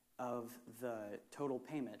 of the total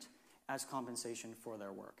payment as compensation for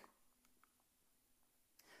their work.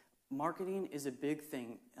 Marketing is a big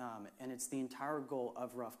thing, and it's the entire goal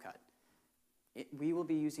of Rough Cut. We will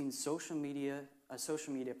be using a social media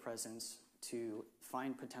presence to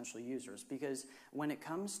find potential users, because when it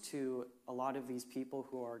comes to a lot of these people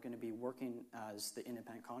who are going to be working as the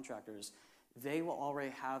independent contractors, they will already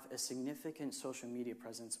have a significant social media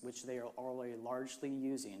presence, which they are already largely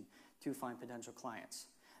using to find potential clients.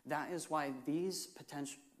 That's why these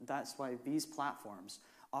platforms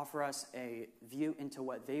offer us a view into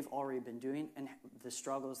what they've already been doing and the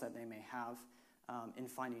struggles that they may have in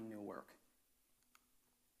finding new work.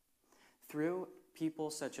 Through people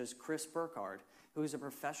such as Chris Burkhardt, who is a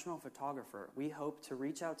professional photographer, we hope to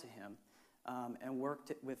reach out to him and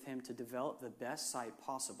work with him to develop the best site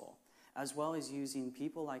possible, as well as using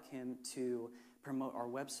people like him to promote our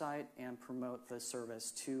website and promote the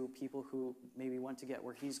service to people who maybe want to get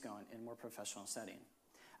where he's going in a more professional setting.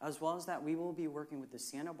 As well as that, we will be working with the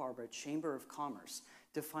Santa Barbara Chamber of Commerce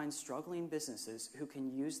to find struggling businesses who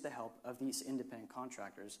can use the help of these independent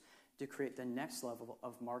contractors to create the next level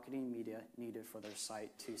of marketing media needed for their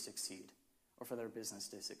site to succeed, or for their business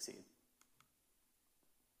to succeed.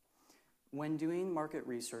 When doing market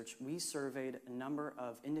research, we surveyed a number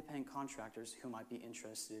of independent contractors who might be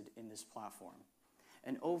interested in this platform.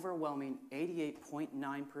 An overwhelming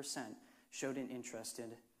 88.9% showed an interest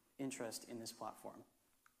in this platform.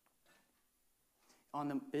 On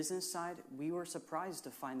the business side, we were surprised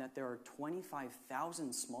to find that there are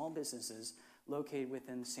 25,000 small businesses located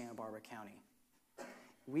within Santa Barbara County.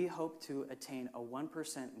 We hope to attain a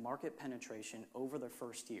 1% market penetration over the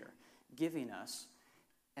first year, giving us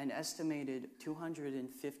an estimated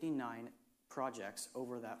 259 projects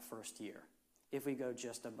over that first year. if we go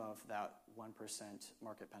just above that 1%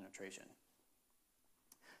 market penetration.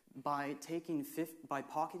 By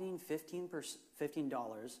pocketing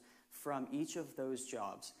 $15 from each of those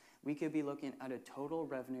jobs, we could be looking at a total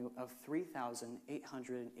revenue of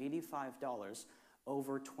 $3,885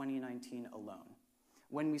 over 2019 alone.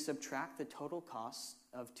 When we subtract the total costs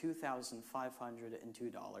of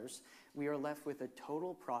 $2,502, we are left with a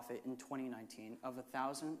total profit in 2019 of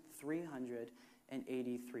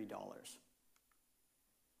 $1,383.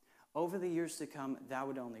 Over the years to come, that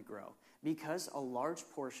would only grow, because a large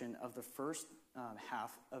portion of the first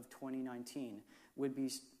half of 2019 would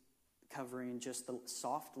be covering just the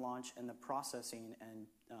soft launch and the processing and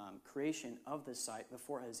creation of the site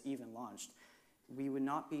before it has even launched. We would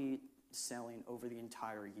not be selling over the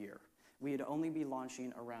entire year. We would only be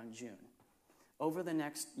launching around June. Over the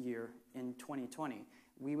next year, in 2020,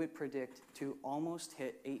 we would predict to almost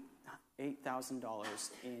hit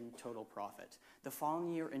 $8,000 in total profit. The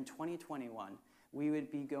following year, in 2021, we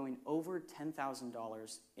would be going over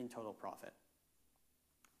 $10,000 in total profit.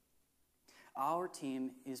 Our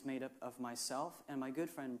team is made up of myself and my good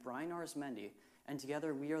friend Brian Arsmendi, and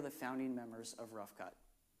together we are the founding members of Rough Cut.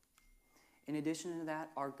 In addition to that,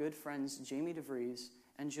 our good friends Jamie DeVries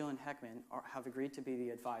and Jillian Heckman have agreed to be the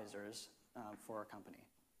advisors for our company.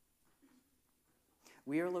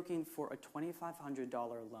 We are looking for a $2,500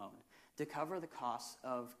 loan to cover the costs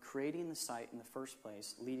of creating the site in the first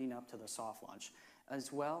place leading up to the soft launch,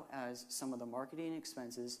 as well as some of the marketing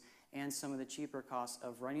expenses and some of the cheaper costs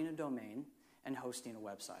of running a domain and hosting a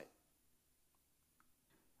website.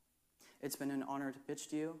 It's been an honor to pitch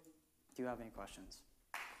to you. Do you have any questions?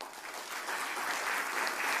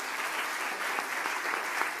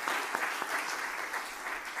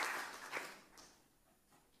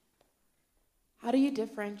 How do you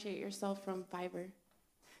differentiate yourself from Fiverr?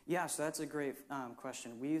 Yeah, so that's a great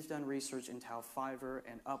question. We've done research into how Fiverr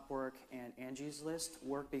and Upwork and Angie's List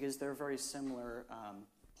work because they're very similar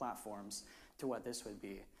platforms to what this would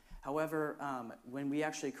be. However, when we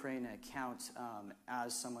actually create an account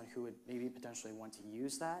as someone who would maybe potentially want to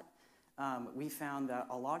use that, we found that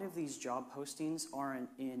a lot of these job postings aren't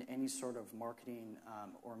in any sort of marketing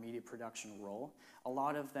or media production role. A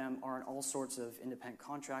lot of them are in all sorts of independent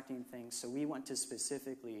contracting things, so we want to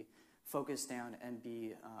specifically focus down and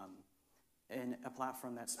be in a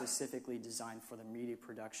platform that's specifically designed for the media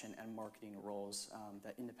production and marketing roles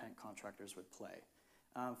that independent contractors would play.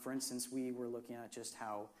 For instance, we were looking at just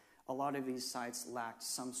how a lot of these sites lacked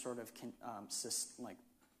some sort of like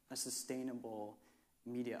a sustainable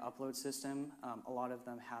media upload system. A lot of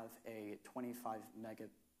them have a 25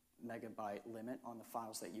 megabyte limit on the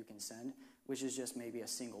files that you can send, which is just maybe a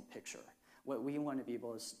single picture. What we want to be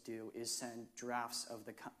able to do is send drafts of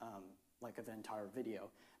the of the entire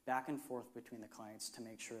video back and forth between the clients to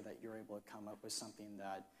make sure that you're able to come up with something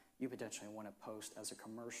that you potentially want to post as a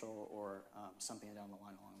commercial or something down the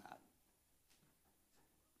line along that.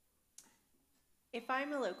 If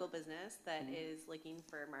I'm a local business that is looking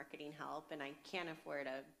for marketing help and I can't afford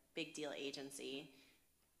a big deal agency,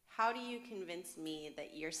 how do you convince me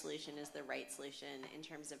that your solution is the right solution in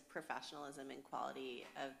terms of professionalism and quality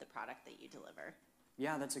of the product that you deliver?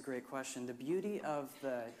 Yeah, that's a great question. The beauty of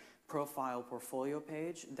the profile portfolio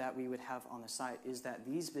page that we would have on the site is that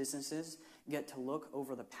these businesses get to look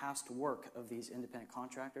over the past work of these independent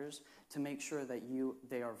contractors to make sure that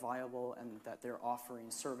they are viable and that they're offering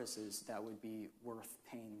services that would be worth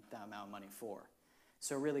paying that amount of money for.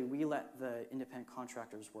 So really, we let the independent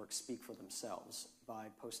contractors' work speak for themselves by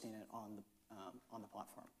posting it on the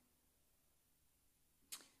platform.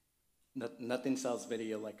 Nothing sells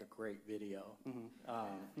video like a great video.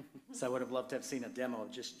 So I would have loved to have seen a demo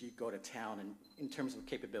of just you go to town and in terms of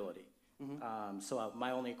capability. So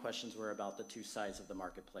my only questions were about the two sides of the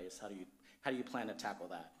marketplace. How do you plan to tackle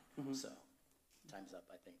that? So time's up,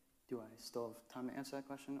 I think. Do I still have time to answer that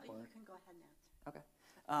question? Or? You can go ahead and answer. Okay.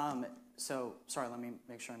 So, sorry, let me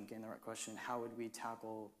make sure I'm getting the right question. How would we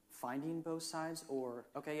tackle finding both sides? Or,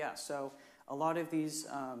 okay, yeah, so a lot of these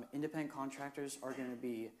independent contractors are going to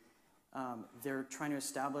be, they're trying to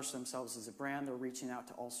establish themselves as a brand. They're reaching out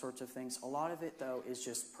to all sorts of things. A lot of it, though, is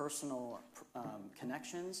just personal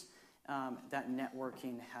connections that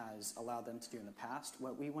networking has allowed them to do in the past.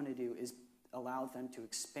 What we want to do is allow them to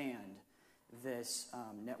expand this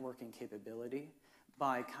networking capability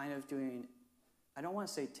by kind of doing, I don't want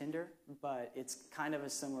to say Tinder, but it's kind of a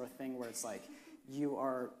similar thing where it's like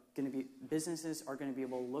businesses are going to be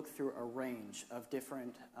able to look through a range of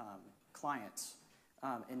different clients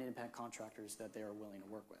and independent contractors that they are willing to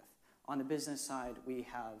work with. On the business side,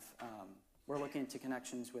 we're looking into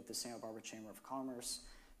connections with the Santa Barbara Chamber of Commerce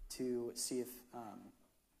to see if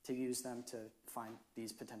to use them to find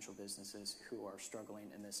these potential businesses who are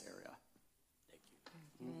struggling in this area.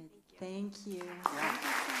 Good. Thank you.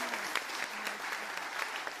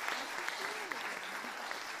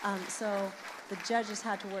 So the judges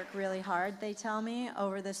had to work really hard, they tell me,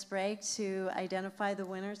 over this break to identify the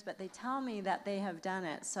winners, but they tell me that they have done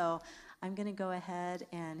it. So I'm going to go ahead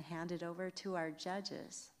and hand it over to our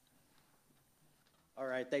judges. All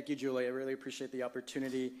right, thank you, Julie. I really appreciate the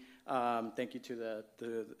opportunity. Thank you to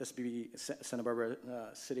the SBB Santa Barbara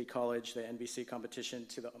City College, the NBC competition,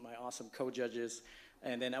 to my awesome co-judges.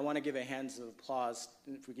 And then I want to give a hands of applause,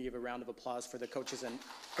 if we could give a round of applause for the coaches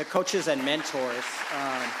and mentors.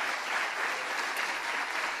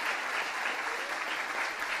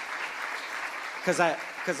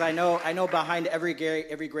 Because I know behind every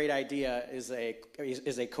great idea is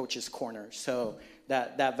a coach's corner. So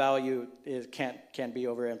that value can't be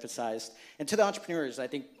overemphasized. And to the entrepreneurs, I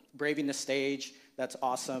think braving the stage, that's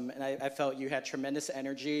awesome. And I felt you had tremendous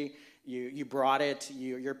energy. You brought it.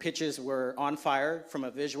 Your pitches were on fire from a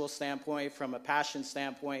visual standpoint, from a passion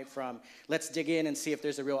standpoint, from let's dig in and see if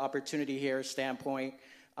there's a real opportunity here standpoint.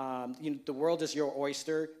 The world is your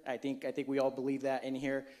oyster. I think we all believe that in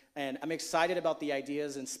here. And I'm excited about the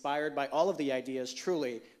ideas, inspired by all of the ideas,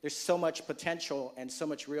 truly. There's so much potential and so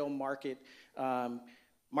much real market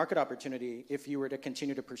opportunity if you were to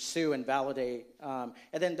continue to pursue and validate. And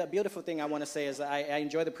then the beautiful thing I want to say is I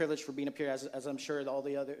enjoy the privilege for being up here, as I'm sure all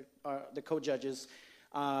the other the co-judges,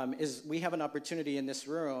 is we have an opportunity in this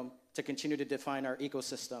room to continue to define our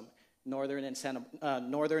ecosystem, northern and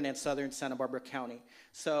southern Santa Barbara County.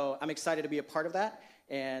 So I'm excited to be a part of that.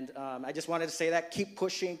 And I just wanted to say that. Keep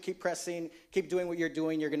pushing, keep pressing, keep doing what you're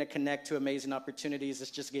doing. You're going to connect to amazing opportunities.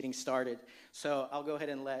 It's just getting started. So I'll go ahead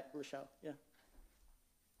and let Rochelle, yeah.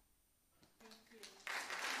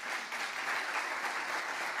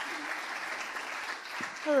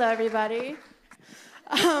 Hello, everybody.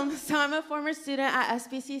 So I'm a former student at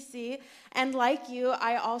SBCC, and like you,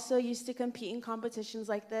 I also used to compete in competitions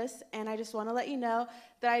like this, and I just want to let you know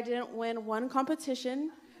that I didn't win one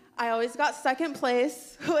competition. I always got second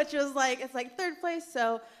place, which was it's like third place,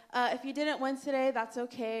 so if you didn't win today, that's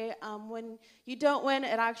okay. When you don't win,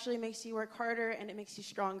 it actually makes you work harder, and it makes you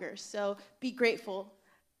stronger, so be grateful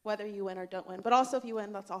whether you win or don't win. But also, if you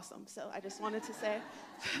win, that's awesome. So I just wanted to say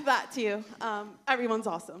that to you. Everyone's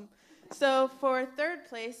awesome. So for third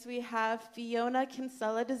place, we have Fiona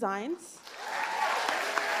Kinsella Designs.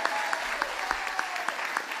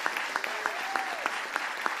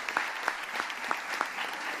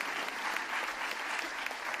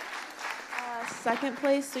 Second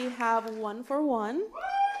place, we have One for One.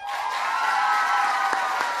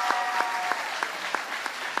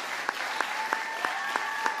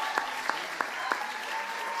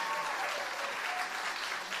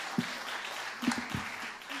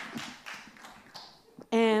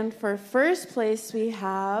 And for first place, we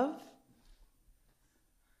have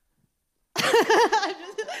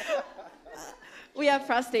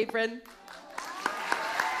Pressed Apron.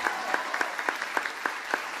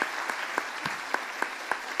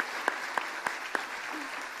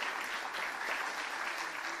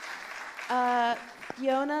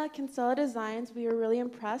 Fiona Kinsella Designs, we were really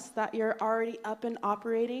impressed that you're already up and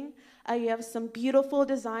operating. You have some beautiful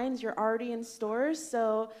designs. You're already in stores,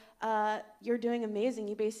 so you're doing amazing.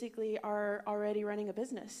 You basically are already running a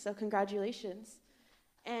business, so congratulations.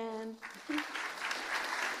 And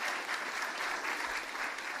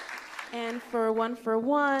for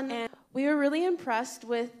One, we were really impressed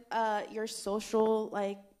with your social,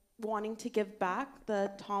 wanting to give back,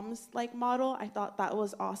 the Tom's model. I thought that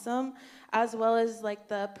was awesome, as well as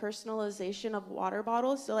the personalization of water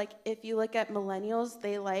bottles. So if you look at millennials,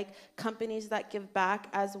 they like companies that give back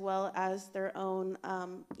as well as their own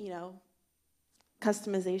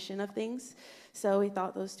customization of things. So we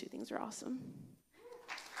thought those two things were awesome.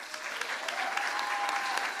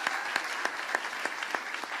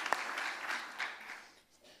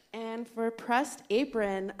 And for Pressed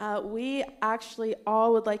Apron, we actually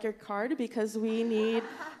all would like your card because we need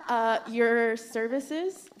your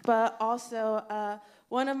services. But also,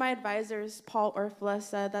 one of my advisors, Paul Orfla,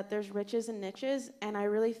 said that there's riches and niches, and I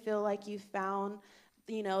really feel like you found,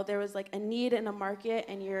 there was a need in a market,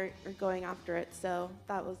 and you're going after it. So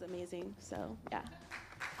that was amazing. So yeah.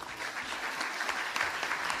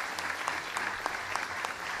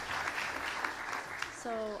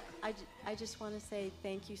 So I just want to say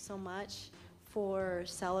thank you so much for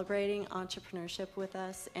celebrating entrepreneurship with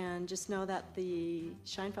us, and just know that the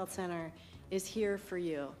Scheinfeld Center is here for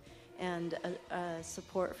you and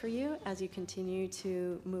support for you as you continue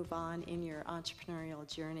to move on in your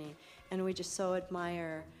entrepreneurial journey. And we just so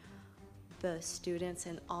admire the students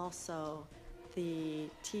and also the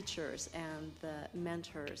teachers and the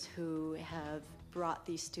mentors who have brought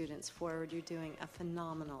these students forward. You're doing a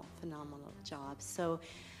phenomenal, phenomenal job. So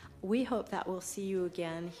we hope that we'll see you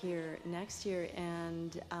again here next year,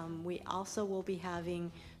 and we also will be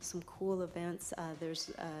having some cool events.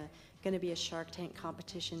 There's going to be a Shark Tank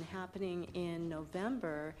competition happening in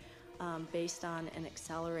November based on an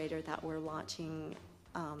accelerator that we're launching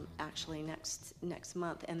actually next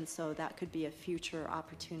month, and so that could be a future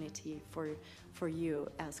opportunity for you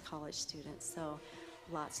as college students. So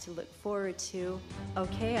lots to look forward to.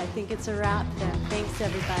 Okay, I think it's a wrap then. Thanks,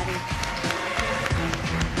 everybody.